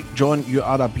your street. John, you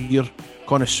are a beer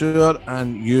connoisseur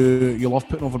and you love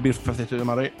putting over Beer 52, am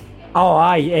I right? Oh,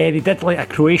 aye. They did like a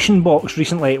Croatian box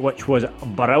recently, which was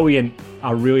brilliant.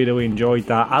 I really enjoyed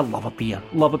that. I love a beer.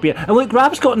 And look,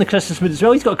 Rab's got in the Christmas mood as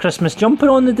well. He's got a Christmas jumper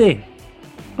on the day.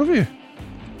 Have you?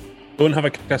 Don't have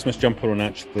a Christmas jumper on,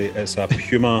 actually. It's a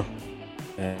Puma.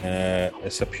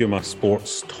 It's a Puma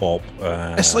sports top.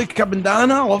 It's like a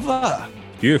bandana. I love that.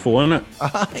 Beautiful, isn't it?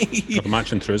 Aye. Got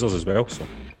matching trousers as well. So.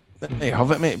 There you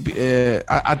have it, mate.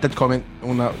 I did comment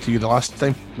on that to you the last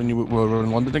time when we were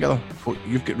in London together.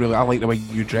 You've got I like the way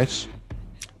you dress.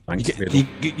 Thanks.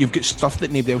 You've got stuff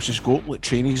that nobody else has got, like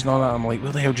trainees and all that. I'm like,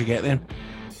 where the hell did you get them?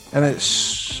 And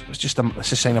it's a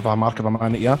sign of a mark of a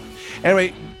man that you are.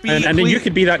 Anyway, and then you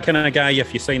could be that kind of guy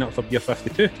if you sign up for Beer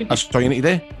 52. That's all you need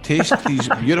to do. Taste these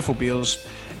beautiful beers.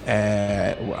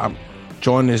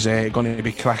 John is going to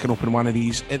be cracking open one of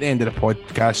these at the end of the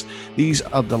podcast. These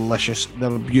are delicious.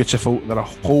 They're beautiful. They're a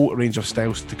whole range of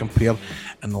styles to compare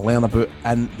and learn about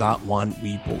in that one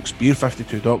wee box.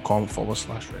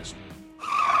 Beer52.com/wrestling.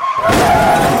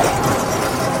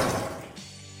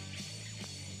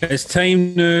 It's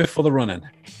time now for the run-in.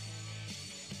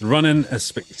 The run-in is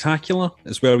spectacular.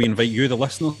 It's where we invite you, the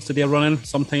listeners, to do a run-in.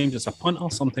 Sometimes it's a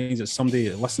punter. Sometimes it's somebody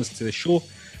that listens to the show.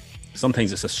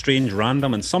 Sometimes it's a strange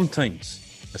random, and sometimes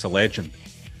it's a legend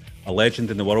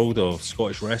in the world of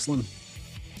Scottish wrestling.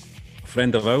 A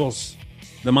friend of ours,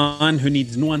 the man who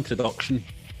needs no introduction,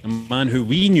 the man who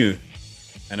we knew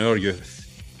in our youth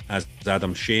as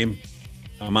Adam Shame,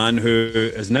 a man who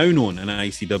is now known in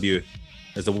ICW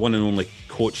as the one and only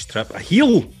Coach Trip, a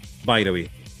heel, by the way.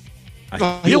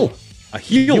 A heel. A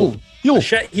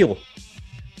shit heel.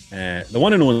 The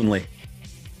one and only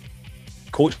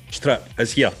Coach Trip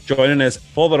is here, joining us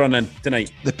for the run-in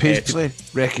tonight. The Paisley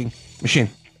Wrecking Machine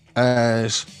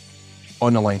is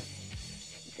on the line.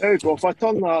 There we go. If I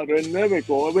turn that around, there we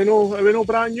go. Are we no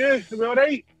brand new? Are we all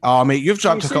right? Oh, mate, you've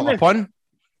dropped a couple of pun.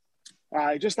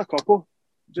 Aye, just a couple.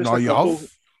 You have?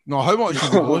 No, how much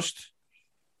have you lost?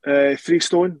 3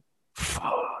 stone.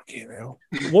 Fucking hell.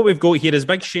 What we've got here is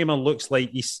Big Shamer looks like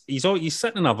he's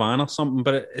sitting in a van or something,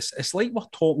 but it's like we're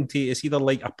talking to, it's either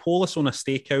like a police on a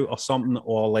stakeout or something,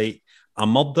 or like a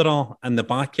murderer in the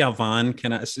back of a van.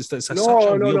 It's such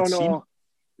a weird scene.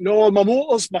 No,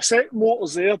 my second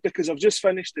motor's there because I've just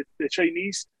finished the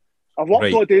Chinese. I've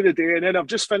worked all day today, and then I've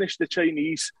just finished the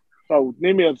Chinese. Well,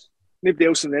 nobody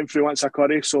else in them through wants a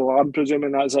curry, so I'm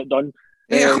presuming that's it done.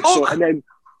 And then,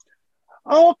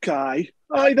 okay.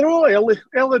 Aye, they're all early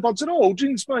birds. They're all old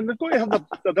jeans, man. They've got to have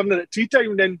their dinner at tea time,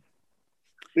 and then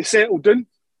they settle down.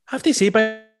 I have to say,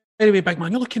 by the way, big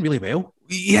man, you're looking really well.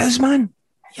 Yes, man.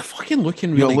 You're fucking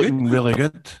looking really good. You're looking really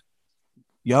good.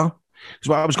 Yeah. Because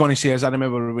what I was going to say is, I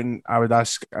remember when I would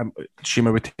ask,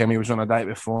 Shima would tell me he was on a diet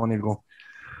before, and he'd go,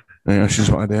 this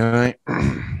is what I do, right?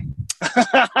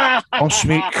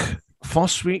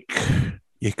 First week,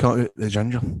 you cut out the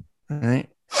ginger, right?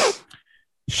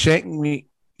 Second week,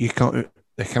 you cut out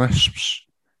the crisps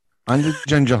and the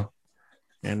ginger.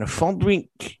 And the third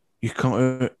week, you cut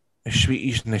out the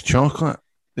sweeties and the chocolate.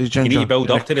 The ginger. You need to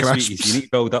build up to the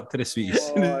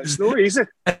sweeties. Oh, it's not easy.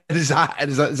 Is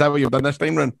that what you've done this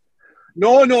time, Ron?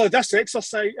 No, this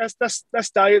exercise,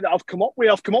 this diet that I've come up with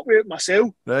it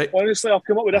myself. Right. Honestly, I've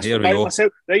come up with this diet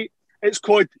myself. Right. It's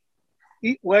called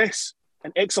Eat Less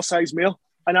and Exercise More.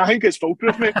 And I think it's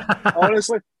foolproof, mate.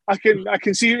 Honestly. I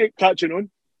can see it catching on.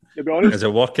 To be honest. Is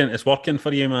it working? It's working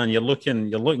for you, man. You're looking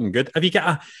good. Have you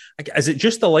got is it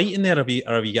just the light in there, or have you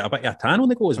got a bit of a tan on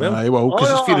the go as well? Aye, well,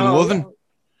 because it's Fear and Loathing.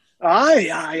 Aye.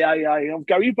 I've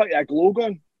got a wee bit of a glow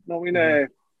going. I mean,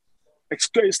 it's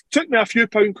took me a few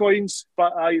pound coins,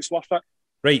 but it's worth it.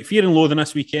 Right, Fear and Loathing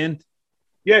this weekend.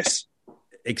 Yes.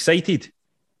 Excited?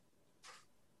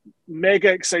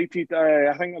 Mega excited.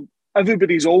 I think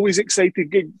everybody's always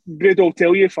excited. Greg will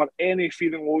tell you, for any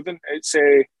Fear and Loathing, it's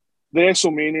the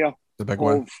WrestleMania, the big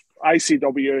one,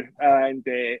 ICW, and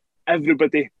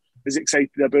everybody is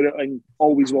excited about it and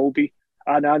always will be.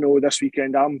 And I know this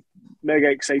weekend I'm mega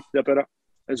excited about it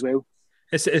as well.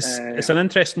 It's an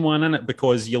interesting one, isn't it?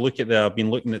 Because you look at I've been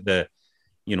looking at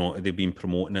they've been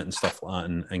promoting it and stuff like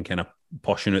that, and kind of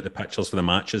pushing out the pictures for the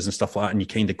matches and stuff like that, and you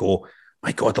kind of go,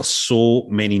 my God, there's so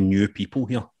many new people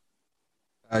here.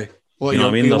 Aye. You know what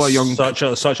I mean?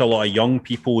 There's such a lot of young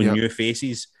people and new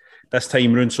faces this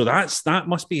time round. So that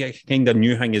must be a kind of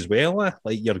new thing as well.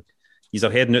 Like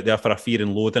you're heading out there for a Fear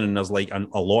and Loathing, and there's like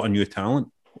a lot of new talent.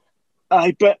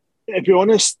 Aye, but to be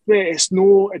honest, mate, it's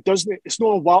not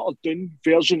a watered down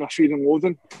version of Fear and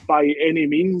Loathing by any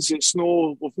means.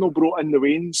 We've not brought in the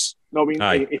Waynes. You know what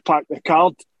I mean? He packed the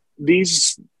card.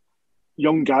 These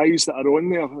young guys that are on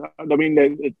there, I mean,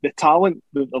 the talent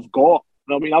that they've got.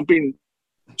 I mean, I've been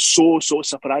so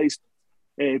surprised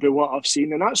by what I've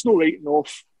seen, and that's not writing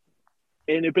off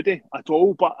anybody at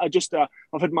all. But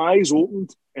I've had my eyes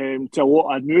opened to a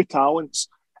lot of new talents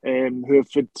who have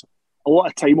had a lot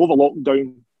of time over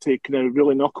lockdown to kind of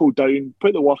really knuckle down,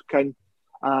 put the work in,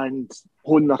 and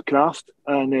hone their craft.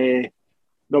 And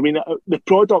I mean, the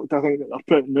product I think that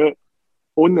they're putting out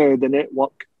on the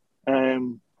network,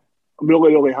 I'm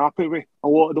really, really happy with a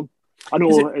lot of them. I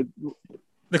know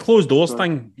the closed doors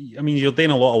thing. I mean, you're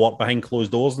doing a lot of work behind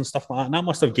closed doors and stuff like that, and that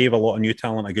must have gave a lot of new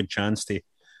talent a good chance to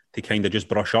kind of just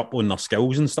brush up on their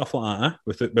skills and stuff like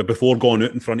that, but before going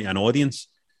out in front of an audience.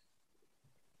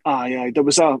 Aye. There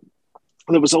was a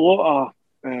lot of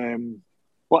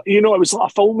it was like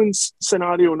a filming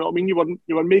scenario. You know what I mean?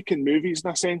 You were making movies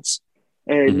in a sense.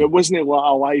 It wasn't like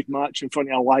a live match in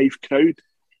front of a live crowd.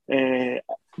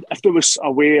 If there was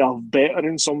a way of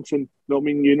bettering something, you know what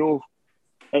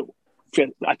I mean?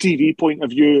 From a TV point of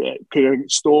view, it could have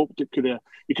stopped. You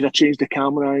could have changed the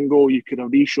camera angle. You could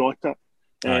have reshot it.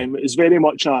 It's very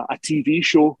much a TV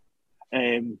show,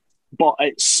 but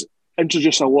it's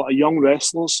introduced a lot of young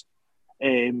wrestlers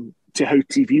to how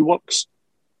TV works,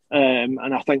 and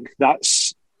I think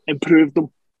that's improved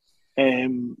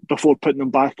them before putting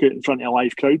them back out in front of a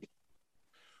live crowd.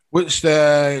 What's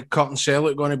the curtain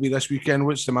sellout going to be this weekend?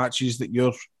 What's the matches that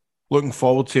you're looking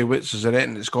forward to? Is there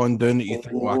anything that's gone down that you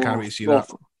think, I can't wait to see that?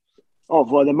 Oh,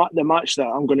 well, the match that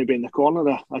I'm going to be in the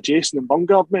corner, Jason and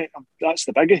Bungard, mate, that's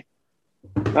the biggie.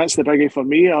 That's the biggie for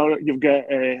me. You've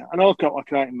got another couple of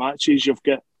cracking matches. You've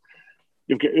got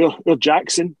Ur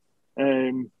Jackson.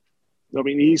 I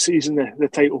mean, he's in the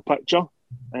title picture.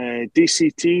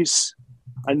 DCT's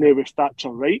in there with Thatcher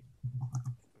Wright.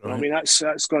 Right. I mean,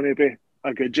 that's going to be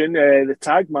a good gin. The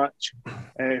tag match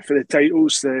for the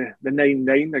titles, the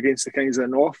 9-9 against the Kings of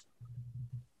the North.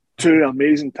 Two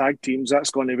amazing tag teams. That's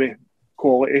going to be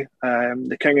quality.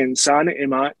 The King of Insanity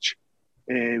match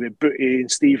with Booty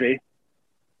and Stevie.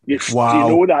 Wow.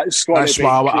 You know that's going to be crazy.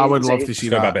 I would love to see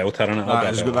that.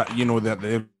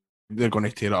 Belter, they're going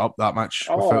to tear it up, that match.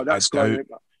 Oh, that's going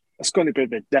to be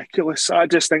ridiculous. I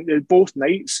just think that both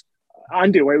nights,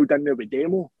 Andy Wild in there with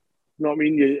Demo. You know what I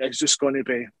mean? It's just going to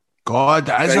be. God,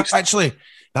 that is actually,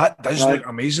 that does look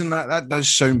amazing. That does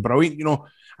sound brilliant, you know.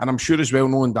 And I'm sure as well,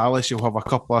 knowing Dallas, he'll have a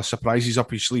couple of surprises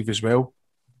up his sleeve as well.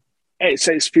 It's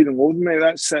Fear and Loathing, mate.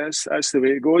 That's the way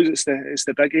it goes. It's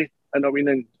the biggie, and I mean,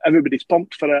 and everybody's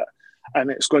pumped for it,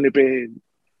 and it's going to be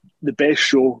the best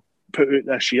show put out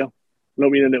this year. You know what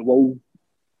I mean? And it will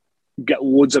get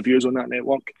loads of views on that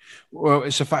network. Well,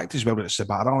 it's a fact as well that it's the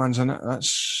Barrowlands, isn't it?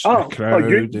 That's the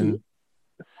crowd.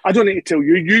 I don't need to tell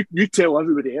you. You tell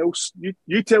everybody else.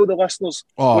 You tell the listeners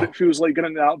what it feels like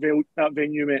getting into that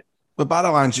venue, mate. The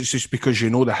Barrowlands, it's just because you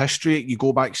know the history. You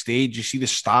go backstage, you see the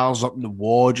stars up in the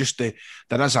wall. There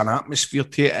is an atmosphere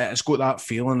to it. It's got that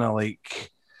feeling of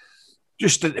like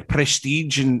just the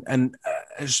prestige, and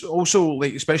it's also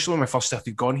like, especially when I first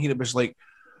started going here, it was like,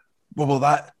 well,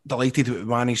 that delighted that we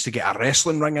managed to get a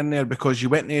wrestling ring in there, because you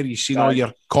went there, you seen all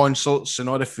your concerts and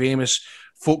all the famous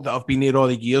folk that have been there all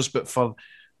the years, but for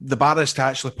the Barras to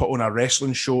actually put on a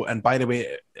wrestling show, and by the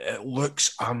way, it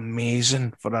looks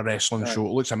amazing for a wrestling show.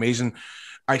 It looks amazing.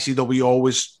 ICW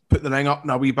always put the ring up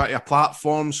in a wee bit of a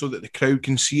platform so that the crowd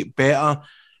can see it better.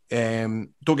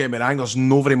 Don't get me wrong, there's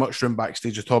no very much room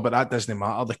backstage at all, but that doesn't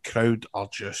matter. The crowd are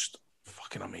just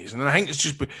fucking amazing. And I think it's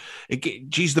just, it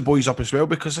G's the boys up as well,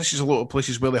 because this is a lot of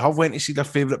places where they have went to see their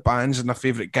favourite bands and their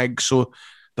favourite gigs, so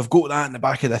they've got that in the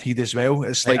back of their head as well.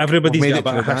 It's like everybody's got a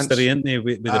bit of history, isn't they,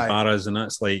 with the Barras, and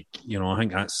that's like, you know, I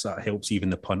think that helps even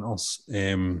the punters.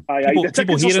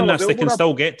 People hearing this, they can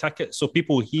still get tickets. So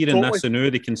people hearing this and now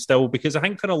they can still, because I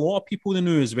think for a lot of people they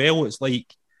know as well, it's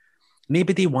like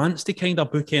nobody wants to kind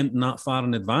of book anything that far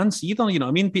in advance either. You know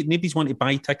what I mean? Nobody's want to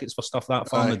buy tickets for stuff that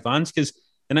far in advance, because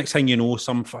the next thing you know,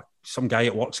 some guy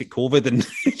that works at COVID, and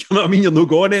you know what I mean, you're not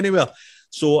going anywhere.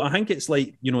 So I think it's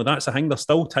like, you know, that's a thing. There's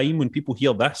still time when people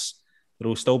hear this, there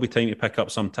will still be time to pick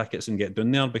up some tickets and get down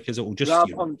there because it will just.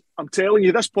 I'm telling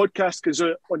you, this podcast goes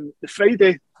out on the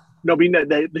Friday. No, I mean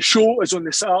the show is on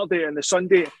the Saturday and the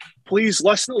Sunday. Please,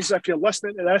 listeners, if you're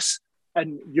listening to this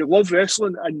and you love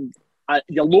wrestling and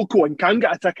you're local and can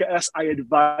get a ticket to this, I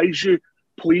advise you,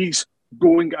 please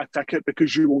go and get a ticket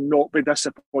because you will not be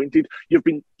disappointed. You've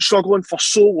been struggling for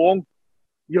so long.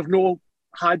 You've not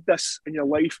had this in your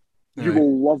life. You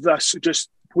will love this.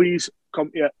 Just please come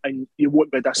to it and you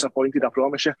won't be disappointed, I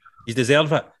promise you. You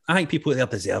deserve it. I think people there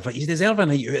deserve it. You deserve a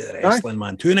night out of the wrestling,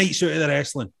 man. 2 nights out of the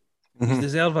wrestling. You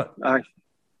deserve it.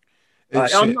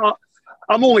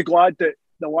 I'm only glad that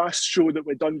the last show that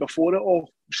we'd done before it all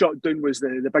shut down was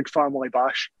the Big Family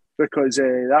Bash because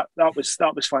that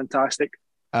was fantastic.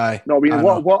 Aye. No, I mean,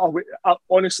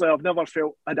 honestly, I've never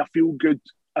had a feel good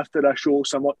after a show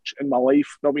so much in my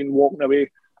life. I mean, walking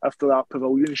away after that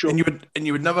Pavilion show. And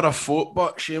you would never have thought,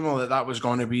 but Shamo, that was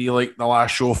going to be like the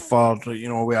last show for with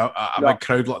a big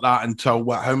crowd like that until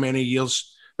how many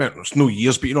years? Well, it's no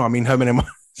years, but I mean, how many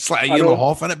months? It's like a year and a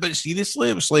half in it. But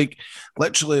seriously, it was like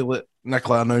literally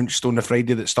Nicola announced on the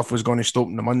Friday that stuff was going to stop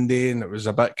on the Monday, and it was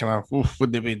a bit kind of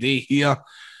would there be a day here?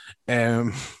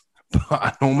 But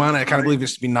I know, man, I can't believe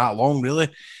it's been that long, really,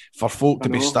 for folk to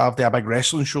be starved to a big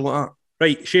wrestling show like that.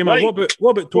 Right, Shema, what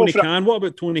about Tony Khan? What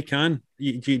about Tony Khan? Do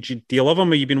you love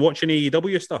him? Have you been watching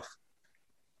AEW stuff?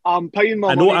 I'm paying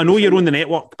my I know you're on the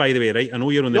network, by the way, right? I know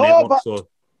you're on the network,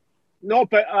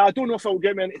 but I don't know if it'll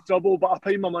get me into trouble, but I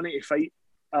pay my money to fight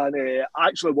and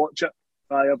actually watch it.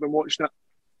 I've been watching it.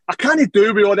 I can't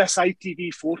do with all this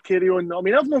ITV4 carry on. I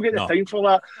mean, I've not got the time for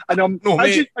that. And I'm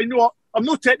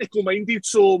not technical minded,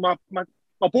 so my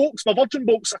Virgin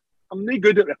box, I'm not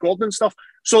good at recording stuff.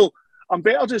 So I'm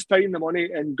better just paying the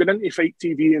money and going into Fight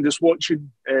TV and just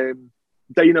watching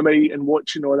Dynamite and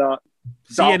watching all that.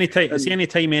 See,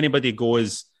 anytime anybody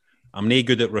goes, I'm no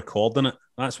good at recording it,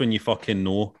 that's when you fucking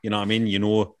know. You know what I mean? You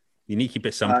know, you need to keep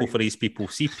it simple for these people.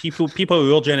 See, people of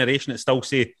your generation that still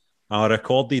say, I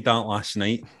recorded that last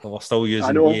night. They're still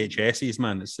using VHSs,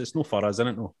 man. It's no for us, isn't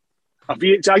it? No. I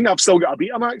think I've still got a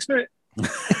Betamax, mate.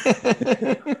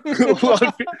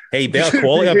 Hey, better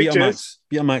quality of Betamax.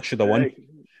 Betamax should have won.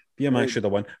 Betamax should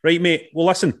have won. Right, mate. Well,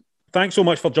 listen, thanks so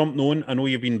much for jumping on. I know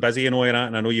you've been busy and all that,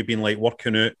 and I know you've been like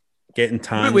working out, getting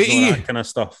tans, and all that kind of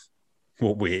stuff.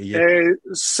 What weight are you?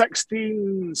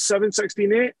 16.7,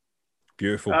 16.8.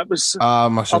 Beautiful. That was. I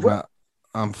must admit,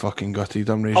 I'm fucking gutted.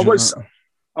 I'm raging.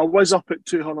 I was up at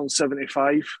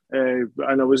 275, and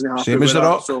I wasn't happy. Same as the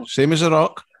Rock. Same as the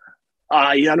Rock.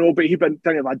 I know, but he been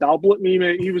thinking of a dabble at me,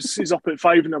 mate. He's up at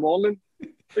 5 a.m.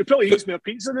 He probably eats more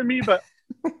pizza than me, but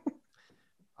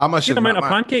I must admit, the amount of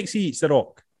pancakes he eats, the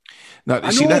Rock. No,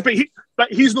 I know,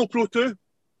 but he's no pro too.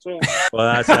 So.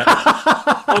 Well, that's it.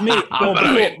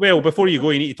 Well, mate. Before you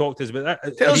go, you need to talk to us about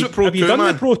that. Tell us about Pro 2, have you done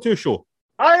the Pro 2 show?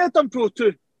 I had done Pro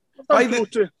 2.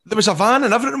 There was a van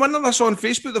and everything. When I saw on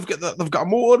Facebook, they've got a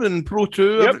motor and Pro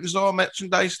 2. Everything's all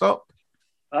merchandised up.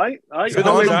 Aye.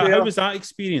 How was that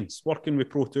experience working with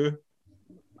Pro 2?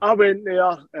 I went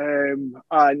there and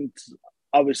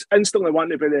I was instantly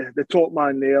wanting to be the top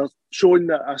man there, showing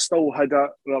that I still had it.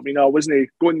 I mean, I wasn't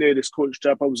going there as Coach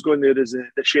Chip. I was going there as the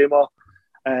shamer.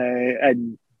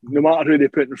 And no matter who they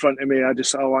put in front of me, I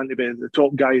wanted to be the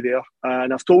top guy there.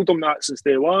 And I've told them that since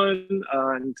day one.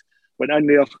 And went in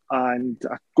there and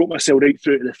I got myself right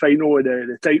through to the final of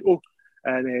the title.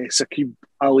 And Saqib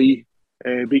Ali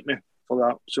beat me for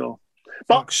that. So,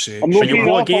 but I'm not you're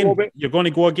going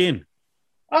to go again?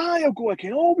 Aye, I'll go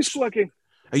again. I'll always go again.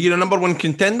 Are you the number one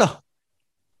contender?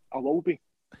 I will be.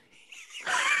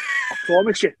 I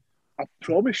promise you.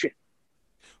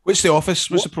 What's the office?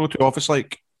 What's the Pro 2 office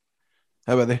like?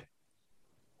 How are they?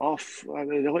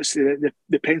 Let's see,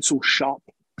 the pencil sharp.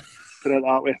 Put it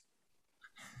that way.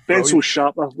 Pencil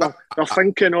sharp. They're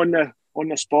thinking on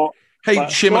the spot. Hey,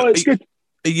 Shema, are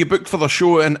you booked for the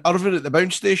show in Irvine at the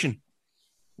Bounce Station?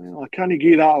 Well, I can't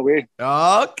give that away.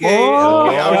 Okay.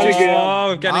 I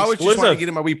was just trying to give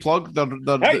him a wee plug.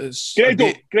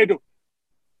 Gredo.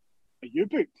 Are you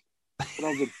booked?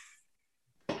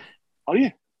 Are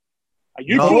you? Are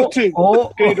you Pro 2?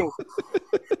 Gredo.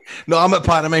 No, I'm at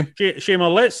Pantomime. Shema,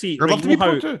 let's see. I'd love to be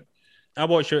Pro 2. I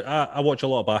watch a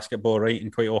lot of basketball, right?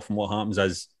 And quite often what happens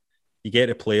is you get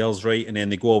the players, right? And then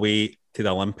they go away to the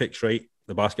Olympics, right?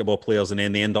 The basketball players, and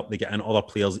then they get in other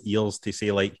players' ears to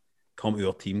say, like, come to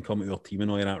your team and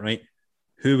all that, right?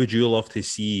 Who would you love to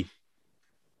see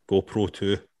go Pro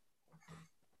 2?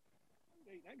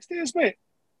 Next days, mate.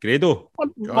 Grado.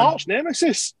 March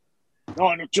Nemesis.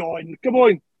 No, John. Come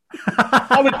on.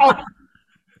 Come on.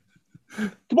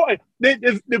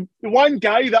 The one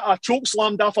guy that I choke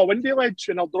slammed off a windy ledge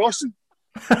in Ardrossan.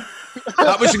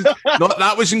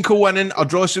 That wasn't co-winning.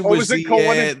 Ardrossan was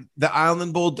co-winning? the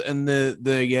Ireland board and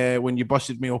the when you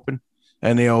busted me open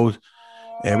and the old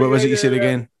what was it you said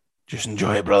again? Just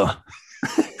enjoy it, brother.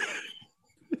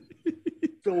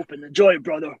 Open, enjoy it,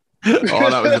 brother. Oh,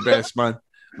 that was the best, man.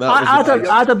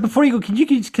 Adam, before you go, can you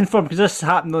just confirm, because this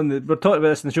happened we're talking about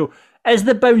this in the show, is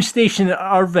the bounce station at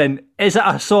Irvine, is it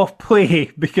a soft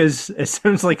play? Because it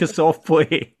sounds like a soft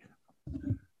play.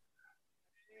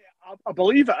 I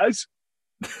believe it is.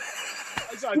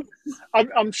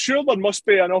 I'm sure there must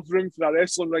be enough room for a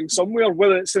wrestling ring somewhere,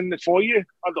 whether it's in the foyer.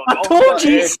 I don't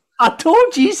know. I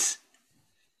told you.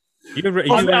 You're going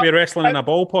to be wrestling in a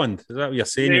ball pond. Is that what you're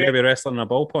saying? You're going to be wrestling in a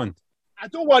ball pond? I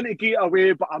don't want to get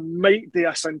away, but I might do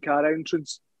a Sin Cara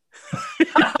entrance.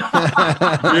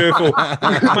 Beautiful.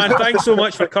 Man, thanks so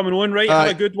much for coming on. Right, have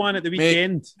a good one at the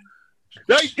weekend.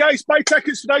 Right, guys, buy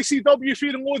tickets for ICW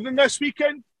Fear and Loathing this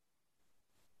weekend.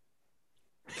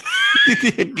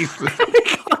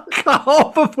 Cut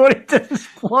off before he did his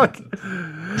plug.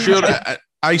 Sure,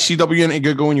 ICW into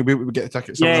Google and you'll be able to get the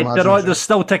tickets. Yeah, there's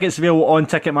still tickets available on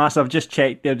Ticketmaster. I've just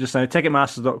checked there just now.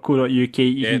 Ticketmaster.co.uk.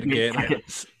 You can get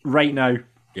tickets right now.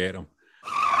 Get them.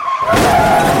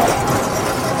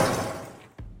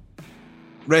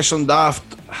 Wrestling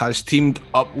Daft has teamed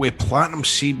up with Platinum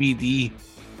CBD.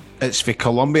 It's for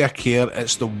Columbia Care.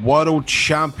 It's the world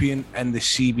champion in the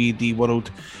CBD world.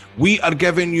 We are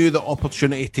giving you the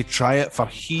opportunity to try it for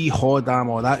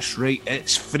hee-haw-damo. That's right,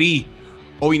 it's free.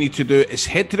 All you need to do is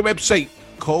head to the website,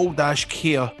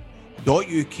 call-care.uk,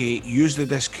 use the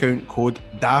discount code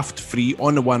DAFTFREE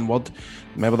on the one word.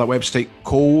 Remember that website,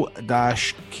 call-care.uk,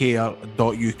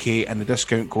 and the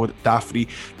discount code DAFTFREE.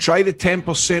 Try the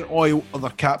 10% oil or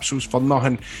their capsules for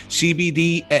nothing.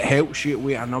 CBD, it helps you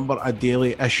with a number of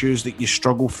daily issues that you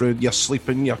struggle through. Your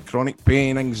sleeping, your chronic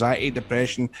pain, anxiety,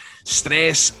 depression,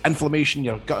 stress, inflammation,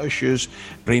 your gut issues,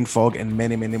 brain fog, and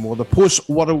many, many more. The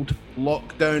post-world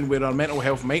lockdown, where our mental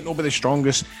health might not be the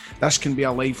strongest, this can be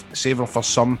a lifesaver for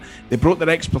some. They brought their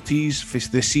expertise for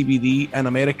the CBD in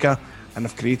America and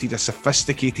have created a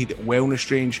sophisticated wellness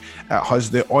range. It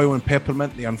has the oil and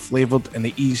peppermint, the unflavoured and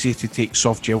the easy to take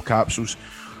soft gel capsules.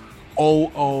 All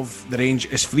of the range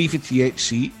is free for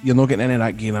THC. You're not getting any of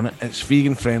that gear in it. It's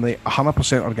vegan friendly,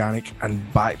 100% organic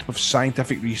and backed with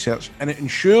scientific research, and it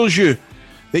ensures you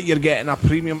that you're getting a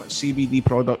premium CBD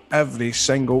product every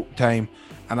single time.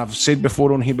 And I've said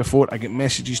before on here before, I get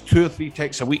messages 2 or 3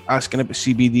 texts a week asking about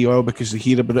CBD oil because they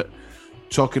hear about it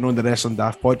talking on the Wrestling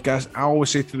Daft podcast. I always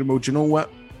say to them, well, do you know what?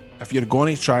 If you're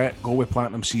going to try it, go with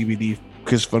Platinum CBD.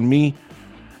 Because for me,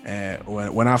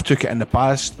 when I've took it in the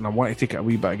past, and I want to take it a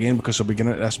wee bit again because I'm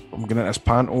getting at this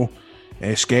Panto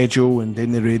schedule and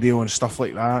doing the radio and stuff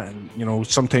like that. And you know,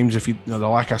 sometimes if the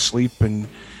lack of sleep and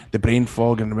the brain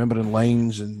fog and remembering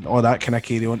lines and all that kind of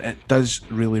carry on, it does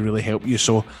really, really help you.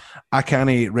 So I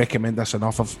can't recommend this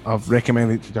enough. I've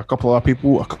recommended it to a couple of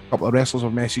people. A couple of wrestlers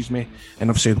have messaged me and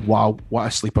have said, wow, what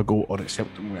a sleep I go, or it's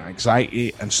helped them with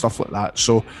anxiety and stuff like that.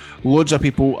 So loads of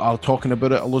people are talking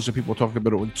about it. Loads of people are talking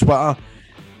about it on Twitter.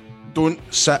 Don't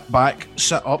sit back,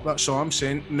 sit up. That's all I'm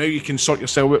saying. Now you can sort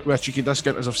yourself out with a cheeky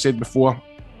discount, as I've said before.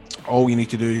 All you need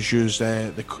to do is use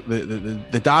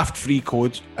the Daft free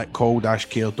code at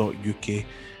call-care.uk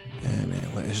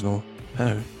and let us know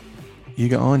how you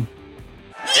get on.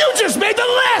 You just made the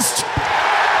list!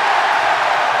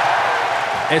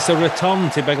 It's a return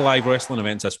to big live wrestling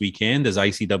events this weekend as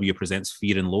ICW presents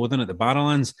Fear and Loathing at the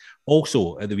Barrowlands.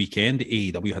 Also at the weekend,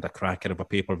 AEW had a cracker of a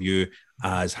pay-per-view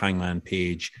as Hangman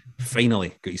Page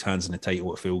finally got his hands on the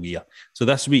title at Full Gear. So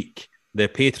this week, the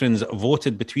patrons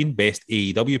voted between best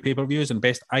AEW pay-per-views and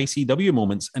best ICW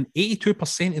moments, and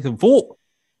 82% of the vote,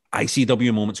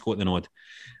 ICW moments got the nod.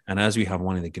 And as we have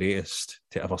one of the greatest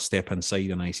to ever step inside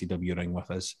an ICW ring with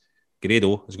us,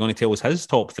 Grado is going to tell us his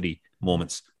top 3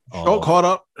 moments. Shock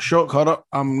horror.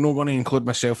 I'm not going to include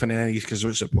myself in any of these because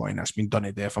what's the point? That's been done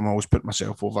to death. I'm always putting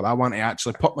myself over. I want to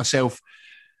actually put myself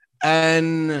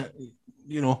in,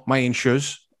 my own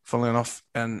shoes, funnily enough,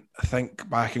 and think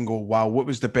back and go, wow, what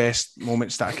was the best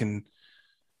moments that I can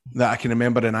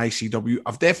remember in ICW?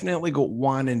 I've definitely got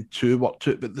 1 and 2 up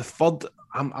to it, but the third,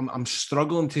 I'm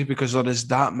struggling to, because there is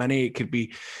that many. It could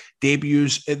be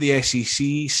debuts at the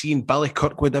SEC, seeing Billy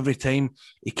Kirkwood every time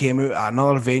he came out at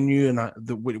another venue, and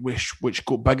which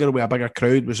got bigger with a bigger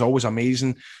crowd, was always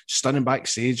amazing. Standing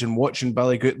backstage and watching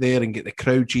Billy go out there and get the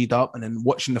crowd G'd up, and then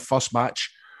watching the first match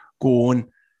go on.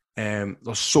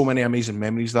 There's so many amazing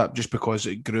memories that, just because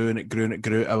it grew and it grew and it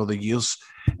grew over the years.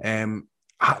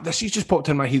 This has just popped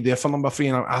in my head there for number 3,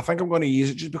 and I think I'm going to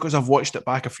use it just because I've watched it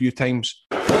back a few times.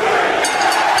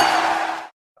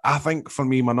 I think for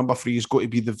me, my number 3 is going to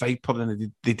be the Viper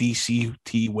and the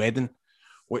DCT wedding,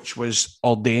 which was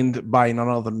ordained by none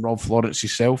other than Rob Florence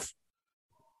himself.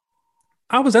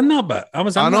 I was in that bit.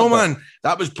 I know, man.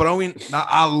 That was brilliant.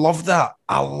 I love that.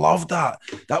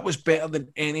 That was better than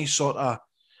any sort of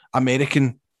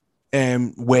American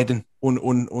wedding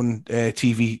on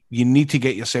TV. You need to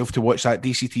get yourself to watch that.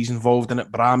 DCT's involved in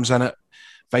it. Bram's in it.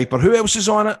 Viper. Who else is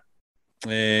on it?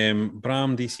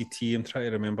 Bram, DCT. I'm trying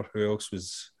to remember who else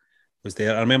was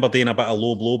there. I remember doing a bit of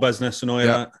low blow business and all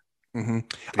that. Mm-hmm.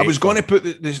 I was going to put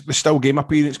the still game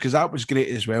appearance because that was great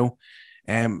as well.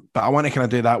 But I want to kind of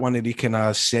do that one of the kind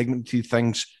of segmented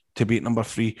things to be at number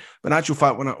 3. But in actual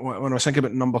fact, when I was thinking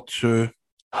about number 2,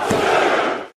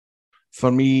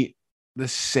 for me, the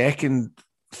second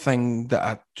thing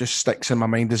that just sticks in my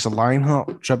mind is the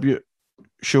Lionheart tribute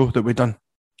show that we done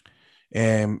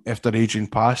after Adrian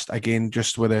passed. Again,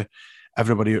 just with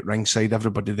everybody at ringside,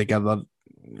 everybody together.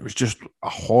 It was just a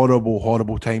horrible,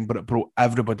 horrible time, but it brought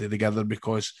everybody together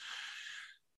because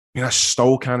I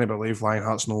still can't believe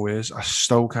Lionheart's no ways. I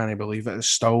still can't believe it. I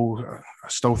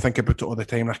still think about it all the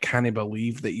time. I can't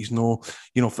believe that he's no,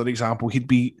 for example, he'd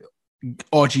be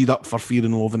OG'd up for Fear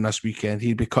and Loathing this weekend.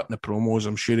 He'd be cutting the promos.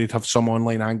 I'm sure he'd have some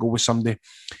online angle with somebody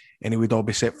and he would all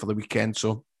be set for the weekend.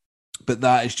 So, but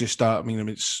that is just,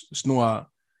 it's no,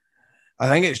 I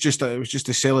think it was just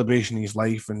a celebration of his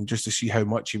life and just to see how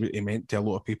much he meant to a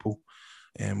lot of people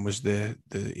was the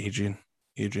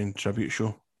Adrian tribute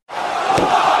show.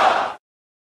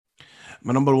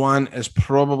 My number 1 is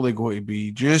probably going to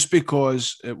be, just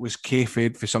because it was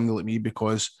kayfabe for somebody like me,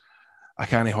 because I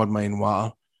can't hold my own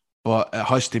water, but it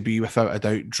has to be, without a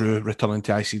doubt, Drew returning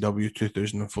to ICW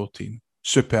 2014.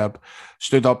 Superb.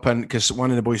 Stood up, and because one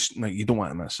of the boys, like, you don't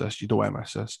want to miss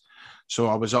this. So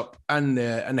I was up in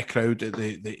the crowd at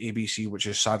the ABC, which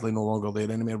is sadly no longer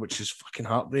there anymore, which is fucking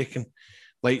heartbreaking.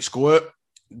 Lights go out.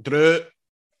 Drew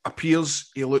appears.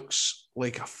 He looks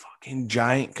like a fucking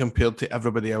giant compared to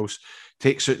everybody else.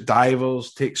 Takes out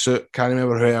divers, can't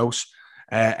remember who else.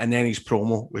 And then his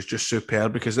promo was just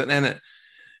superb, because then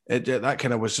that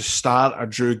kind of was the start of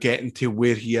Drew getting to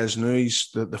where he is now. He's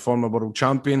the former world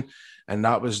champion, and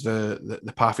that was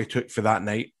the path he took for that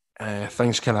night.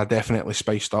 Things kind of definitely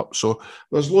spiced up. So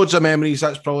there's loads of memories.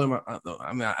 That's probably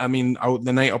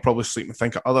the night I'll probably sleep and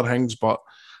think of other things, but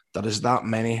there is that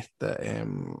many that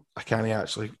I can't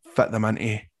actually fit them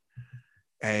into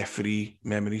 3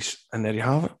 memories, and there you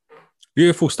have it.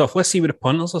 Beautiful stuff. Let's see what the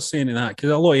punters are saying in that,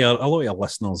 because a lot of your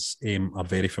listeners are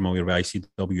very familiar with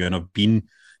ICW and have been,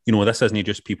 this isn't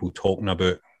just people talking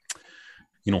about,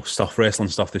 stuff, wrestling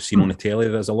stuff they've seen on the telly.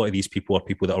 There's a lot of these people are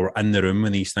people that are in the room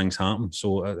when these things happen.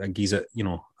 So it gives it,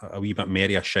 a wee bit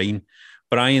merry a shine.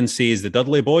 Brian says the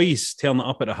Dudley Boys turning it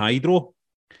up at the Hydro.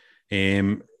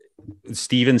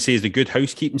 Stephen says the Good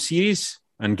Housekeeping series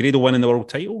and Grado winning the world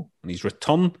title and his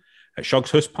return at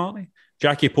Shug's house party.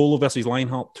 Jackie Polo versus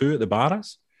Lionheart 2 at the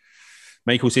Barras.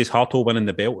 Michael says Harto winning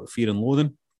the belt at Fear and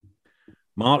Loathing.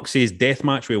 Mark says death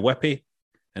match with Whippy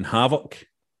and Havoc.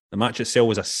 The match itself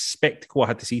was a spectacle. I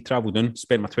had to see, travelled down,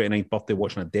 spent my 29th birthday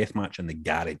watching a death match in the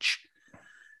garage.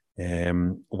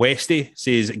 Westy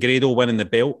says Grado winning the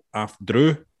belt after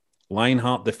Drew.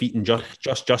 Lionheart defeating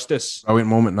Just Justice. Brilliant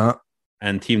moment, that.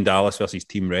 And Team Dallas versus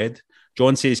Team Red.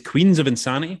 John says Queens of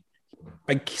Insanity.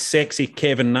 Big, sexy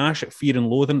Kevin Nash at Fear and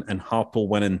Loathing, and Harpo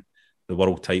winning the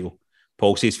world title.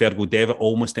 Paul says Fergal Devitt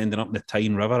almost ending up in the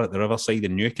Tyne River at the Riverside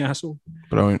in Newcastle.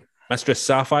 Brilliant. Mistress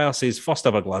Sapphire says first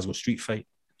ever Glasgow street fight.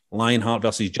 Lionheart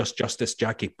versus Just Justice,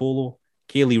 Jackie Polo.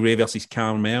 Kaylee Ray versus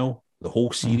Carmel, the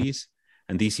whole series.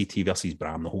 And DCT versus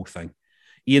Bram, the whole thing.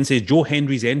 Ian says Joe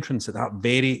Hendry's entrance at that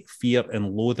very Fear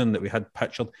and Loathing that we had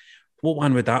pictured. What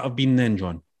one would that have been then,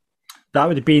 John? That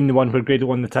would have been the one where Grado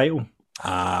won the title.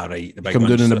 Ah, right. The big Come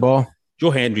down in the ball. Joe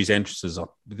Hendry's entrances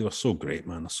they were so great,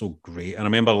 man. They're so great. And I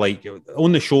remember, like,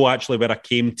 on the show actually where I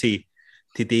came to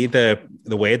today, the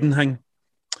wedding thing,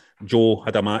 Joe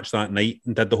had a match that night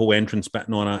and did the whole entrance bit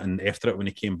and on it. And after it, when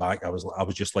he came back, I was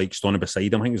just like standing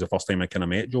beside him. I think it was the first time I kind of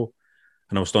met Joe,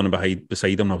 and I was standing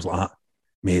beside him. And I was like,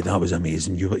 mate, that was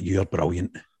amazing. You're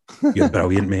brilliant. You're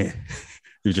brilliant, mate.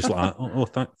 He was just like,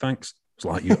 thanks. It's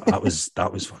like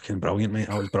that was fucking brilliant, mate.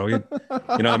 That was brilliant.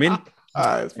 You know what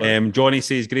I mean? Johnny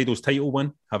says Grado's title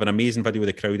win. Have an amazing video with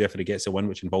the crowd after he gets a win,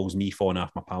 which involves me falling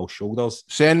off my pal's shoulders.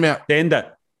 Send it.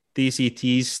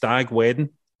 DCT's stag wedding.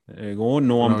 There you go.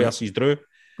 Noam versus Drew.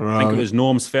 I think it was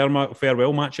Noam's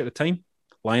farewell match at the time.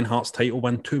 Lionheart's title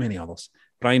win. Too many others.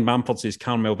 Brian Bamford says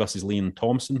Carmel versus Liam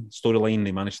Thompson. Storyline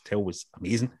they managed to tell was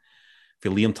amazing. for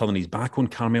Liam turning his back on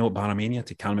Carmel at Barramania,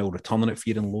 to Carmel returning at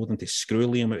Fear and Loathing to screw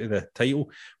Liam out of the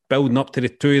title, building up to the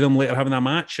two of them later having a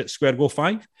match at Square Go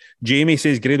 5. Jamie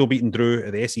says Grado beating Drew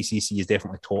at the SECC is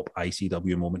definitely top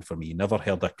ICW moment for me. Never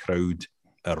heard a crowd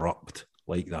erupt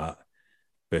like that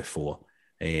before.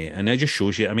 And it just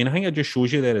shows you, I think it just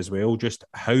shows you there as well just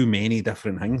how many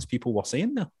different things people were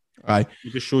saying there. Aye.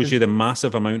 It just shows you the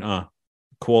massive amount of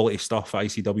quality stuff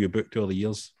ICW booked over the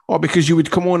years. Oh, because you would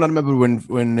come on, I remember when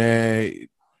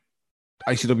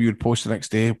ICW would post the next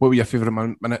day, what were your favourite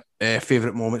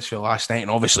moments for last night? And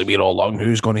obviously we're all long,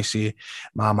 who's going to say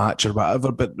my match or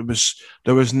whatever, but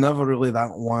there was never really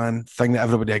that one thing that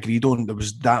everybody agreed on. There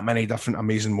was that many different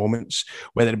amazing moments,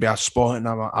 whether it be a spot in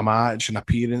a match, an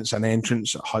appearance, an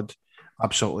entrance, it had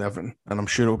absolutely everything. And I'm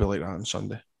sure it'll be like that on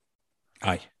Sunday.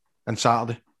 Aye. And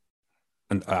Saturday.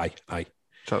 And aye.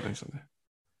 Saturday and Sunday.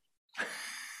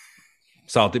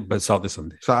 Saturday,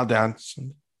 Sunday. Saturday and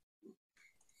Sunday.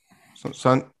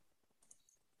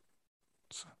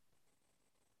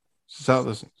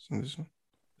 Saturday, Sunday.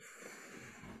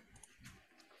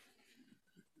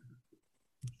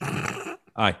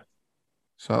 Aye.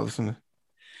 Saturday, Sunday.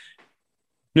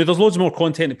 Now, there's loads more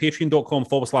content at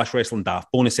patreon.com/wrestling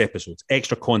daft. Bonus episodes,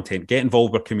 extra content, get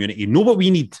involved with our community. You know what we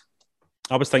need?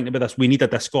 I was thinking about this. We need a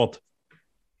Discord.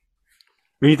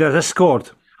 We need a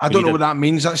Discord. I don't know what that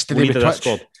means. That's to do with Twitch.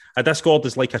 Discord. A Discord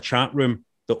is like a chat room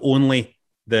that only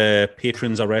the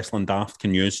patrons of Wrestling Daft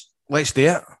can use. Let's do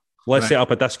it. Let's set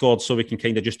up a Discord so we can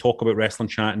kind of just talk about wrestling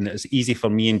chat, and it's easy for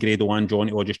me and Grado and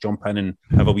Johnny to just jump in and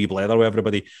have a wee blather with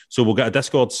everybody. So we'll get a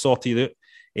Discord sorted out.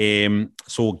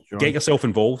 So get yourself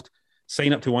involved.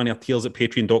 Sign up to one of our tiers at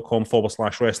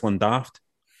patreon.com/wrestling daft.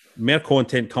 More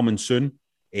content coming soon.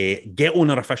 Get on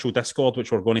our official Discord,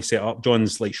 which we're going to set up.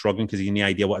 John's like shrugging because he has no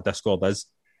idea what a Discord is,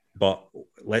 but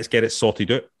let's get it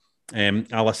sorted out.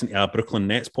 I listen to a Brooklyn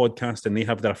Nets podcast and they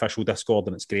have their official Discord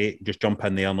and it's great. Just jump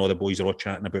in there and all the boys are all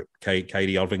chatting about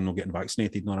Kyrie Irving not getting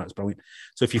vaccinated and all that. It's brilliant.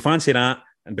 So if you fancy that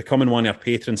and becoming one of our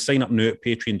patrons, sign up now at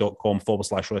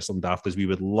patreon.com/wrestling daft, as we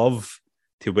would love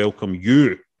to welcome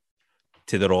you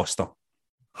to the roster.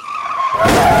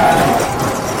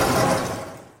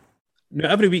 Now,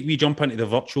 every week we jump into the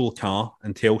virtual car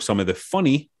and tell some of the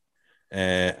funny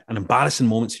and embarrassing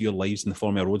moments of your lives in the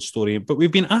form of a road story. But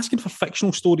we've been asking for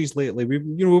fictional stories lately.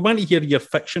 We want to hear your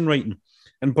fiction writing.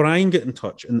 And Brian got in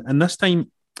touch. And this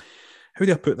time, how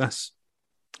do I put this?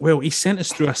 Well, he sent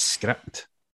us through a script,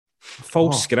 a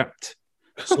full script.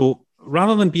 So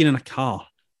rather than being in a car,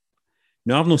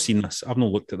 now I've not seen this. I've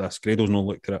not looked at this. Grado's not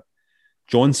looked at it.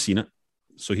 John's seen it.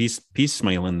 So he's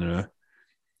smiling now.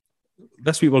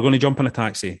 This week we're going to jump in a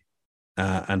taxi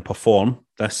and perform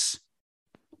this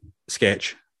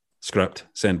sketch script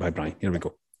sent by Brian. Here we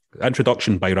go.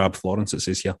 Introduction by Rab Florence. It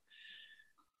says here,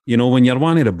 you know, when you're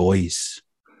one of the boys,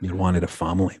 you're one of the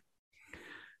family.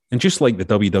 And just like the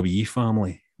WWE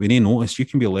family, when you notice you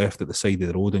can be left at the side of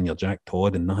the road on your Jack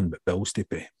Todd and nothing but bills to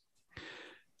pay.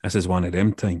 This is one of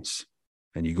them times.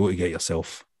 And you go to get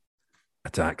yourself a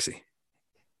taxi.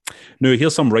 Now,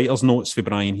 here's some writer's notes for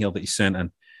Brian here that he sent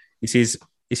in. He says,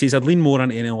 I'd lean more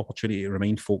into any opportunity to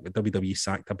remind folk that WWE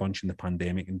sacked a bunch in the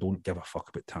pandemic and don't give a fuck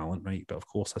about talent, right? But of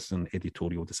course, this is an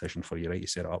editorial decision for you, right? You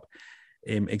set it up.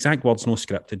 Exact words, no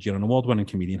scripted. You're an award-winning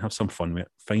comedian. Have some fun with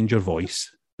it. Find your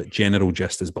voice. But general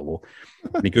gist is below.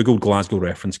 And he Googled Glasgow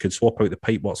reference, could swap out the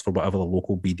pipe words for whatever the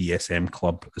local BDSM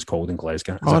club is called in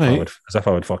Glasgow. As if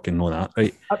I would fucking know that,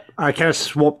 right? I kind of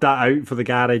swapped that out for the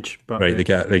garage. But right, the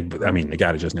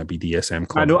garage isn't a BDSM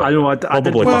club. I know.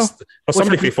 For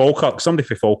somebody from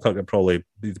Falkirk, would probably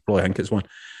think it's one.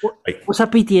 What's a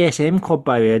BDSM club,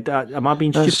 by the way? Am I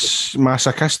being stupid?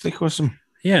 Masochism.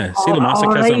 Yeah,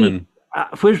 sadomasochism and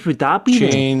where would that be?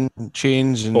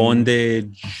 Chains and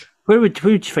bondage. Where would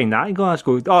you find that in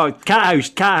Glasgow? Oh, Cat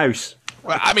House.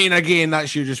 Well, I mean, again,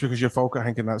 that's you just because you're Falkirk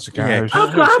thinking that's a Cat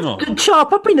House.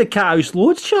 I've been to Cat House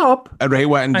loads, sharp. Right,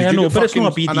 what? And did you get but it's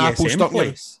not a an apple BDSM stuck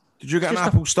place. Did you get an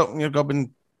apple stuck in your gob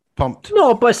and pumped?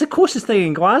 No, but it's the closest thing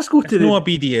in Glasgow to it's not a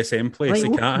BDSM place. The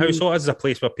Cat House. So it is a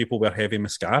place where people wear heavy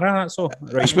mascara. That's all.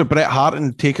 Right. That's where Bret Hart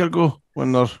and Taker go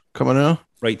when they're coming out.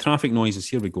 Right, traffic noises.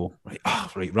 Here we go.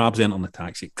 Right, Rab's entering the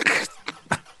taxi.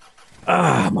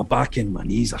 My back and my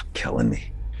knees are killing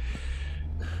me.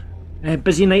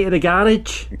 Busy night at the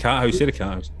garage. The Cat House, the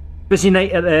Cat House. Busy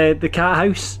night at the Cat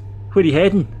House. Where are you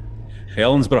heading?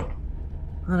 Helensburgh.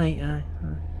 Alright,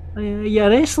 are you a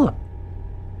wrestler?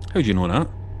 How do you know that?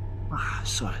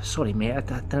 Sorry mate, I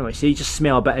don't know what to say. You just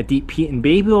smell a bit of deep heat and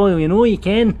baby oil, you know, you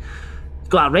can.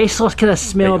 Got a wrestler's kind of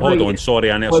smell about hold on,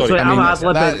 sorry, Anna. Sorry.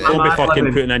 Don't be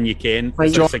fucking putting in you can.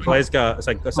 It's a Glasgow. It's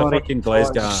a fucking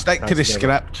Glasgow. Stick to the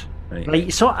script.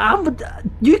 Right, so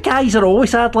you guys are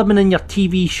always ad-libbing in your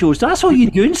TV shows. That's all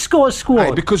you do in Scott Squad.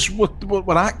 Aye, because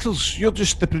we're actors. You're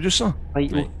just the producer.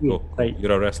 Right, right.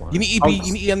 You're a wrestler. You need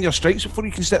to earn your stripes before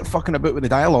you can start fucking about with the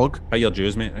dialogue. Pay your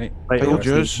dues, mate. Right. Pay your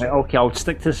dues. Right, okay, I'll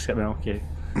stick to this. Okay.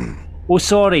 Oh,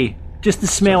 sorry. Just the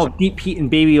smell of deep heat and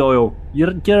baby oil. You're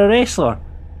a wrestler.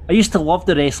 I used to love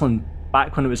the wrestling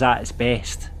back when it was at its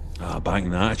best. Back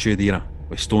in the Attitude Era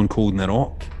with Stone Cold and The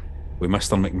Rock, with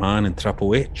Mr. McMahon and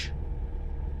Triple H.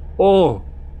 Oh,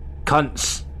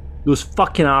 cunts. Those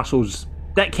fucking arseholes.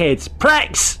 Dickheads.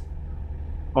 Pricks!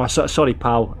 Oh, sorry,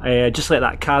 pal. Just let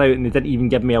that car out and they didn't even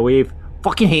give me a wave.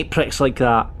 Fucking hate pricks like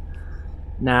that.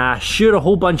 Nah, sure, a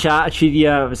whole bunch of Attitude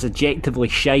Era was objectively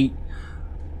shite.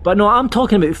 But no, I'm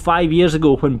talking about 5 years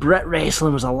ago when Brit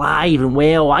Wrestling was alive and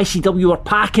well. ICW were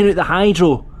packing out the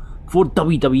hydro before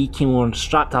WWE came on,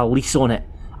 strapped a lease on it,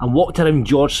 and walked around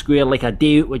George Square like a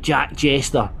day out with Jack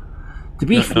Jester. To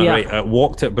be fair... Right,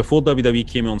 walked it before WWE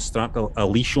came on, strapped a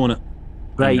leash on it.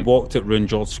 Right. And walked it round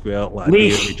George Square like a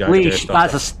day out with Jack Jester.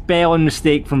 That's a spelling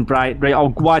mistake from Brian. Right,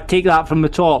 I'll take that from the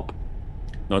top.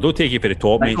 No, don't take it for the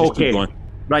top, mate. Just keep going.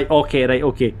 Right,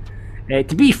 okay.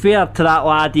 To be fair to that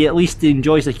lad, he at least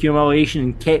enjoys the humiliation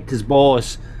and kept his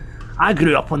balls. I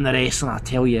grew up on the wrestling, I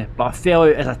tell you, but I fell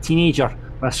out as a teenager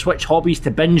when I switched hobbies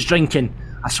to binge drinking.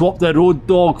 I swapped the Road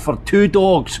Dog for 2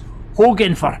 dogs,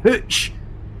 Hogan for Hooch,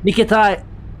 Nikita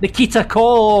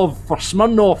Koloff for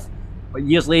Smirnoff. But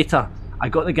years later, I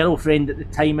got the girlfriend at the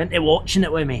time into watching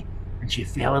it with me, and she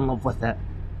fell in love with it.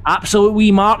 Absolute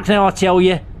wee mark now, I tell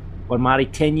you. We're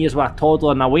married 10 years with a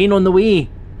toddler and a Wayne on the way.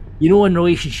 You know, in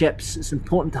relationships, it's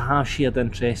important to have shared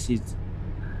interests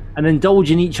and indulge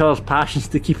in each other's passions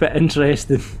to keep it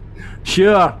interesting.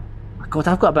 Sure. God,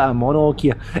 I've got a bit of a monologue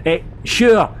here.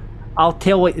 Sure, I'll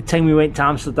tell like the time we went to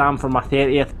Amsterdam for my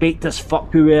 30th, baked as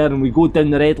fuck we were, and we go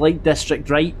down the red light district,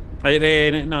 right?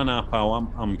 No,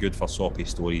 pal, I'm good for soppy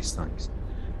stories, thanks.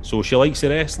 So she likes the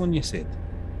wrestling, you said?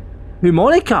 Who,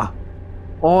 Monica?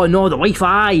 Oh no, the wife,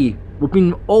 aye. We've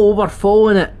been all over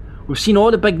following it. We've seen all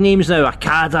the big names now,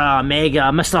 Akada,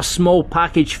 Omega, Mr. Small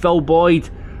Package, Phil Boyd,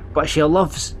 but she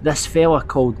loves this fella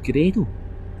called Grado.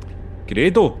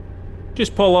 Grado?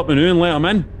 Just pull up and let him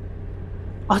in.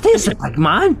 Oh, there's a big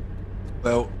man.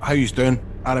 Well, how you doing?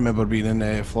 I remember being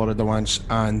in Florida once,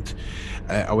 and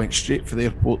I went straight for the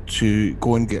airport to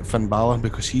go and get Finn Balor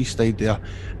because he stayed there,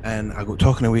 and I got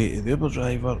talking away to the Uber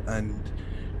driver, and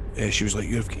she was like,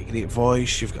 "You've got a great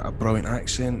voice, you've got a brilliant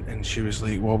accent," and she was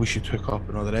like, "Well, we should hook up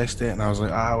and all the rest of it." And I was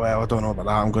like, well, I don't know about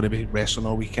that, I'm going to be wrestling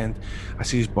all weekend. I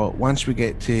says, "But once we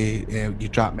get to you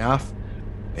drop me off,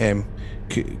 can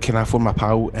I phone my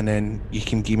pal and then you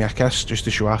can give me a kiss just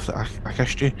to show off that I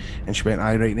kissed you?" And she went,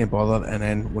 "Aye, right, no bother." And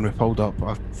then when we pulled up,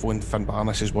 I phoned Finn Balor and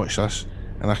I says, "Watch this,"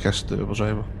 and I kissed the Uber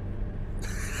driver.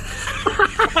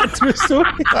 That's true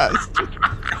story.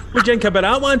 What do you think about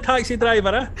that one, taxi driver,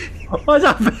 eh? What's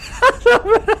that?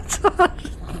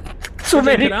 So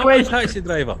many questions. Taxi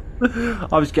driver.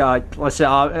 I was going,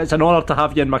 listen, it's an honour to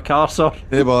have you in my car, sir.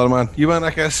 Hey, bother, man. You want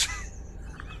a kiss?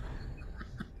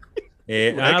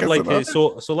 I'd like to.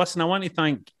 So listen, I want to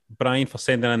thank Brian for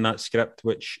sending in that script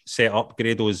which set up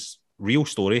Grado's real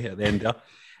story at the end there.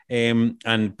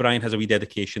 And Brian has a wee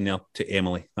dedication there to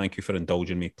Emily. Thank you for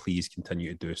indulging me. Please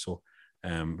continue to do so.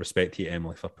 Respect to you,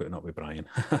 Emily, for putting up with Brian.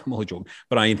 I'm only joking.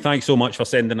 Brian, thanks so much for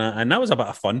sending that. And that was a bit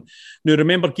of fun. Now,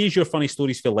 remember, give your funny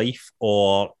stories for life,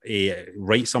 or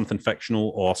write something fictional,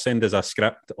 or send us a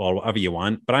script, or whatever you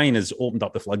want. Brian has opened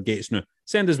up the floodgates now.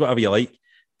 Send us whatever you like.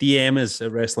 DM us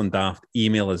at Wrestling Daft.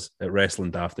 Email us at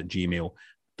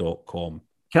wrestlingdaft@gmail.com.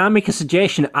 Can I make a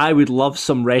suggestion? I would love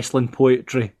some wrestling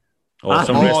poetry.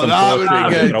 Some wrestling poetry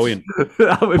would be brilliant.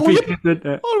 That would be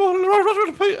good.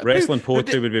 Wrestling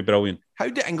poetry would be brilliant. How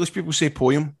do English people say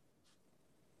poem?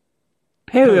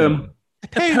 Poem. A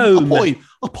poem.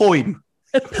 A poem.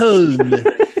 In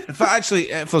fact,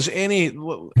 actually, if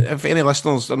any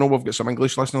listeners, I know we've got some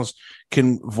English listeners,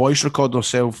 can voice record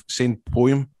themselves saying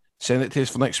poem, send it to us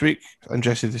for next week.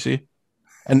 Interested to see.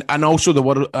 And also the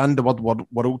word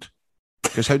world.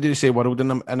 Because how do they say world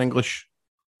in English?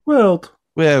 World.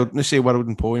 Well, let's say world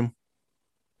and poem.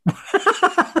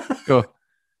 Go.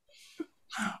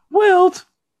 World.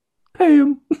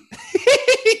 Poem.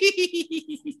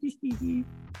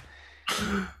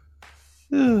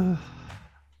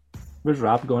 Where's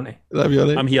Rab gone to?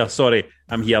 I'm here, sorry.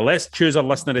 I'm here. Let's choose our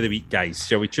listener of the week, guys.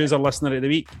 Shall we choose our listener of the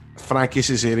week? Frankie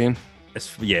Caesarian.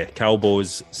 Cal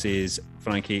Bowes says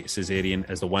Frankie Caesarian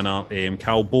is the winner.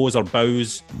 Cal Bowes or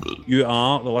Bows, you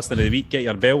are the listener of the week. Get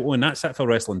your belt on. That's it for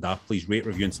Wrestling Daft. Please rate,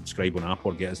 review and subscribe on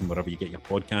Apple, or get us in wherever you get your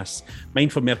podcasts.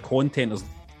 Mind for more content is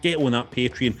get on that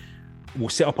Patreon. we'll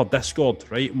set up our Discord,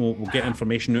 right? We'll get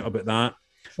information out about that.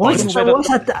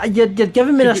 You're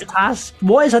giving me this task.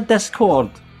 What is a Discord?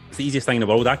 It's the easiest thing in the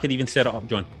world. I could even set it up,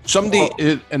 John. Somebody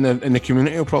in the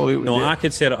community will probably. No, I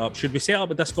could set it up. Should we set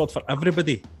up a Discord for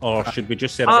everybody, or should we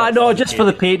just set it up? No, just for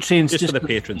the patrons. Just for the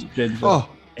patrons.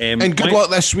 And good luck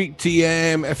this week,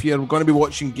 TM. If you're going to be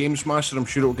watching Games Master, I'm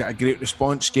sure it'll get a great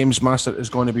response. Games Master is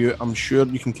going to be out. I'm sure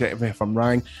you can correct me if I'm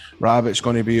wrong. Rab, it's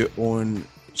going to be out on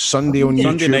Sunday on YouTube.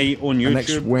 Sunday night on YouTube.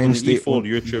 Next Wednesday on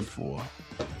E4 YouTube.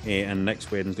 And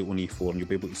next Wednesday on E4, and you'll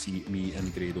be able to see me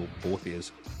and Grado, both of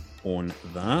us, on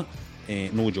that.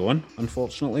 No John,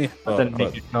 unfortunately.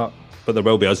 But there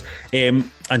will be us. And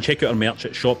check out our merch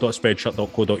at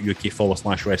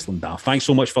shop.spreadshirt.co.uk/wrestling daft. Thanks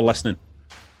so much for listening.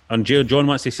 And John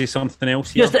wants to say something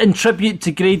else here. Just in tribute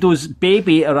to Grado's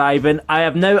baby arriving, I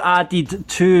have now added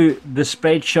to the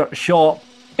Spreadshirt shop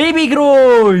Baby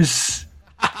Grows.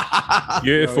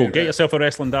 Beautiful. Get yourself a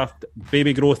Wrestling Daft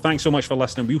Baby Grow. Thanks so much for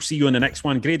listening. We'll see you in the next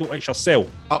one. Grado, it's yourself.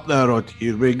 Up there, Rod.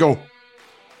 Here we go.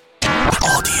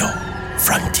 Audio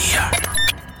Frontier.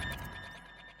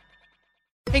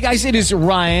 Hey guys, it is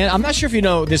Ryan. I'm not sure if you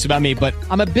know this about me, but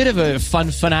I'm a bit of a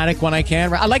fun fanatic when I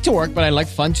can. I like to work, but I like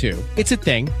fun too. It's a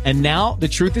thing. And now the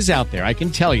truth is out there. I can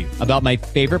tell you about my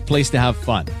favorite place to have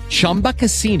fun. Chumba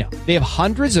Casino. They have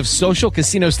hundreds of social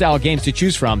casino style games to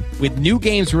choose from with new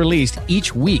games released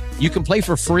each week. You can play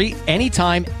for free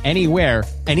anytime, anywhere.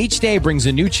 And each day brings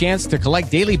a new chance to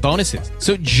collect daily bonuses.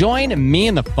 So join me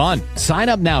in the fun. Sign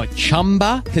up now at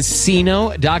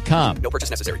ChumbaCasino.com. No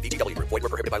purchase necessary. VGW. Void where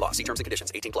prohibited by law. See terms and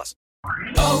conditions. 18+.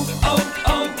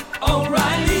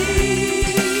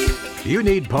 O'Reilly. You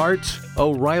need parts?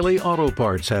 O'Reilly Auto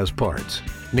Parts has parts.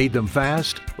 Need them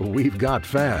fast? We've got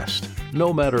fast.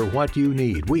 No matter what you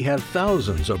need, we have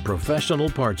thousands of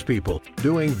professional parts people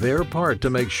doing their part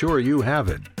to make sure you have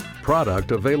it.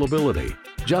 Product availability.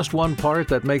 Just one part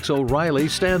that makes O'Reilly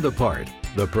stand apart.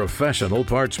 The professional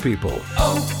parts people.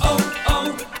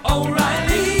 O'Reilly.